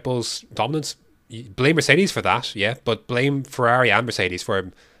happy with Red Bull's dominance, you blame Mercedes for that, yeah, but blame Ferrari and Mercedes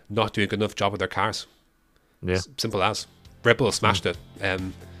for not doing a good enough job with their cars. Yeah. Simple as. Red Bull smashed it,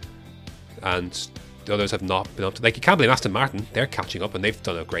 and the others have not been up to. Like, you can't blame Aston Martin; they're catching up, and they've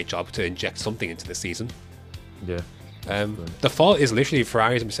done a great job to inject something into the season. Yeah. The fault is literally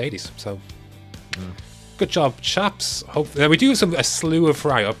Ferraris and Mercedes. So, good job, chaps. We do have a slew of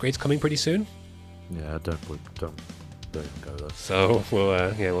Ferrari upgrades coming pretty soon. Yeah, don't even go there. So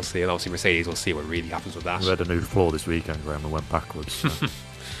we'll see, and obviously Mercedes, we'll see what really happens with that. We had a new floor this weekend, Graham. We went backwards. So.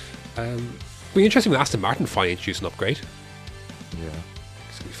 It'll be interesting with Aston Martin finally introduce an upgrade. Yeah.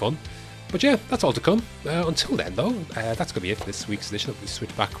 It's going to be fun. But yeah, that's all to come. Until then, though, that's going to be it for this week's edition of the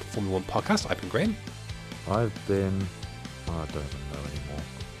Switchback Formula 1 podcast. I've been Graham. I've been... I don't even know anymore.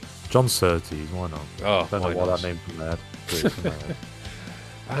 John Surtees, why not? Oh, I don't know why that name from there.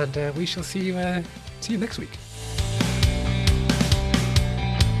 And we shall see you next week.